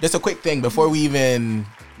 Just a quick thing before we even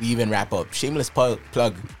wrap up. Shameless plug.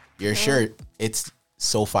 Your shirt, it's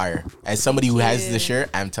so fire. As somebody who has the shirt,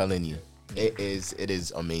 I'm telling you, it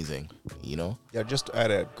is amazing. You know. Yeah, just to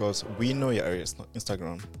add it, because we know your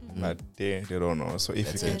Instagram, but they don't know. So if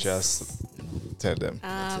That's you can it. just tell them.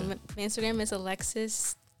 My Instagram is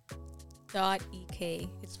alexis.ek.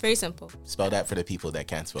 It's very simple. Spell that for the people that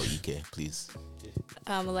can't spell EK, please.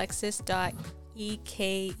 Alexis.eke.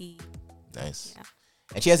 Nice. Yeah.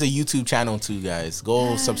 And she has a YouTube channel too, guys.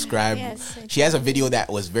 Go subscribe. yes, I She has a video that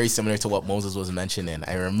was very similar to what Moses was mentioning.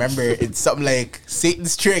 I remember it's something like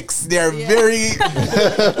Satan's tricks. They're very,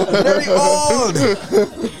 very old.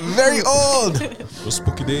 Very old. Those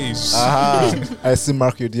spooky days. I see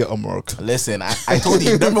Mark, you dear homework. Listen, I told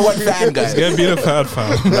you, number one fan, guys. Yeah, being a fan,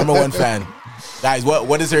 fam. Number one fan. Guys,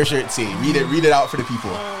 what does her shirt say? Read it out for the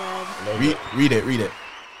people. Read it.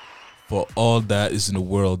 For all that is in the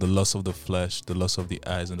world, the lust of the flesh, the lust of the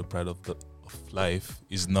eyes, and the pride of life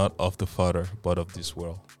is not of the Father, but of this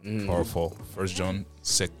world. Powerful. 1 John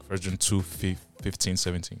 2, 15,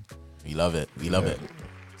 17. We love it.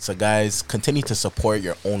 So guys, continue to support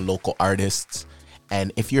your own local artists.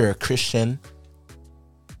 And if you're a Christian,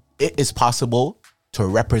 it is possible to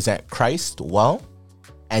represent Christ well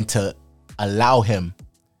and to allow him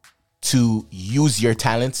to use your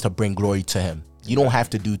talents to bring glory to him. You don't have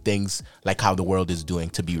to do things like how the world is doing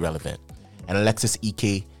to be relevant. And Alexis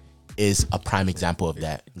EK is a prime example of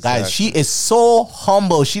that. Guys, she is so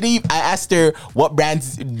humble. She didn't even, I asked her what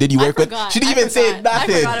brands did you work with. She didn't even say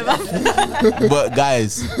nothing. I forgot about that. But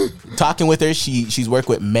guys, talking with her, she's worked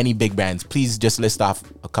with many big brands. Please just list off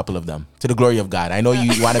a couple of them to the glory of God. I know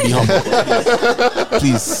you want to be humble.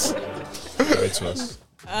 Please. Give it to us.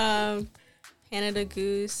 Canada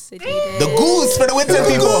Goose, Adidas. The goose for the winter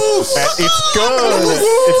people. It's cold.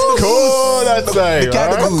 It's cold outside. The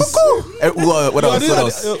Canada right? goose. What else? What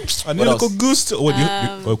else? I need What a else? little goose.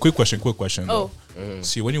 Quick question. Oh, though.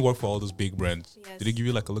 See, when you work for all those big brands, Yes. did they give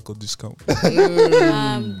you like a little discount? they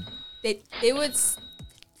would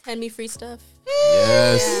send me free stuff.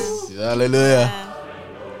 Yes. Hallelujah.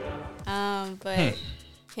 But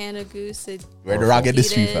Canada Goose, We're the rock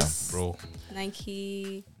industry, fam. Adidas, Bro.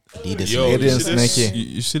 Nike. Adidas. Yo, you Adidas, see this? Nike.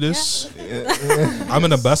 You see this? I'm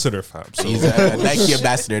an ambassador, fam. So He's a Nike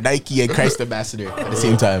ambassador, Nike and Christ ambassador at the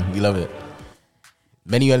same time. We love it.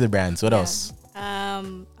 Many other brands. What else?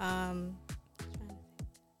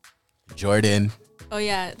 Jordan, Oh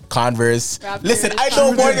yeah, Converse. Raptors, Listen, I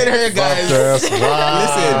know more than her, guys. Raptors,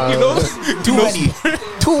 wow. Listen, too many,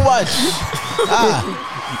 too much.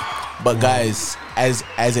 But guys, as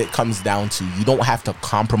it comes down to, you don't have to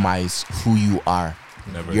compromise who you are,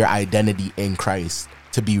 Never. your identity in Christ,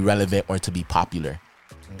 to be relevant or to be popular.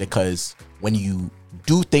 Because when you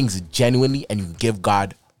do things genuinely and you give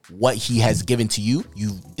God what He has given to you,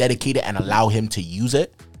 you dedicate it and allow Him to use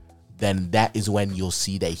it, then that is when you'll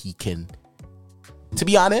see that He can. To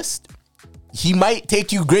be honest, He might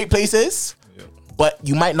take you great places, but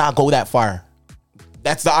you might not go that far.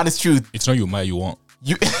 That's the honest truth. it's not you might, you want.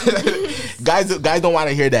 You guys don't want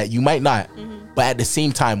to hear that. You might not. But at the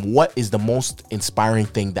same time, what is the most inspiring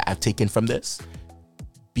thing that I've taken from this?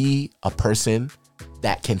 Be a person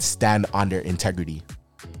that can stand on their integrity.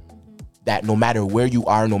 That no matter where you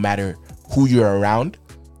are, no matter who you're around,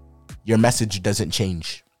 your message doesn't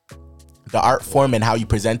change. The art form and how you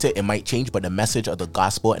present it, it might change, but the message of the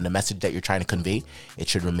gospel and the message that you're trying to convey, it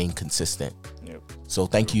should remain consistent. So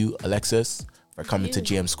thank you, Alexis, for coming to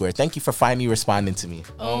GM Square. Thank you for finally responding to me.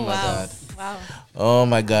 Oh, my wow. God. Wow. Oh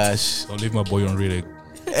my gosh. Don't leave my boy on reading.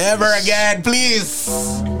 Ever again, please.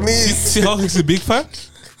 See how he's a big fan?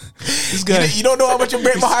 This guy. You don't know how much you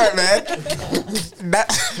break my heart, man.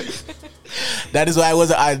 That is why I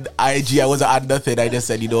wasn't on IG. I wasn't on nothing. I just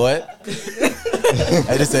said, you know what?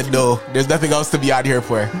 I just said, no, there's nothing else to be out here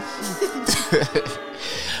for.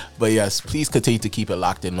 But yes, please continue to keep it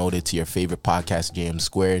locked and loaded to your favorite podcast, JM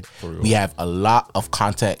Squared. We have a lot of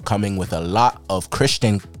content coming with a lot of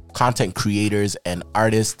Christian content creators and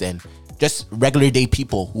artists and just regular day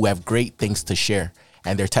people who have great things to share.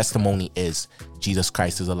 And their testimony is Jesus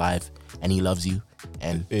Christ is alive and He loves you.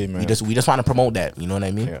 And Amen. we just want to promote that. You know what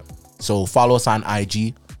I mean? Yeah. So follow us on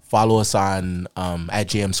IG. Follow us on at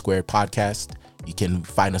JM Squared Podcast. You can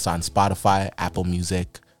find us on Spotify, Apple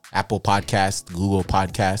Music, Apple Podcasts, Google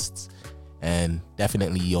Podcasts, and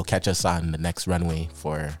definitely you'll catch us on the next runway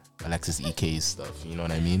for Alexis EK's stuff. You know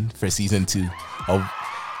what I mean? For season 2. You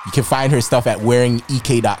can find her stuff at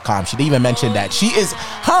wearingek.com. She didn't even mention that. She is,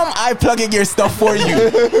 how am I plugging your stuff for you?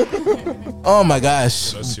 Oh my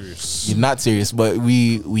gosh. Not serious. You're not serious, but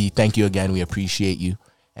we thank you again. We appreciate you.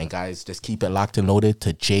 And guys, just keep it locked and loaded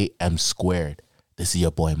to JM Squared. This is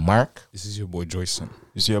your boy Mark. This is your boy Joyson.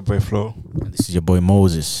 You see your boy Flo? And this is your boy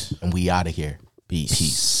Moses. And we out of here. Peace.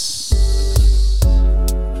 Peace.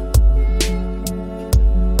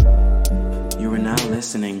 You are now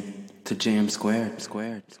listening to JM Squared.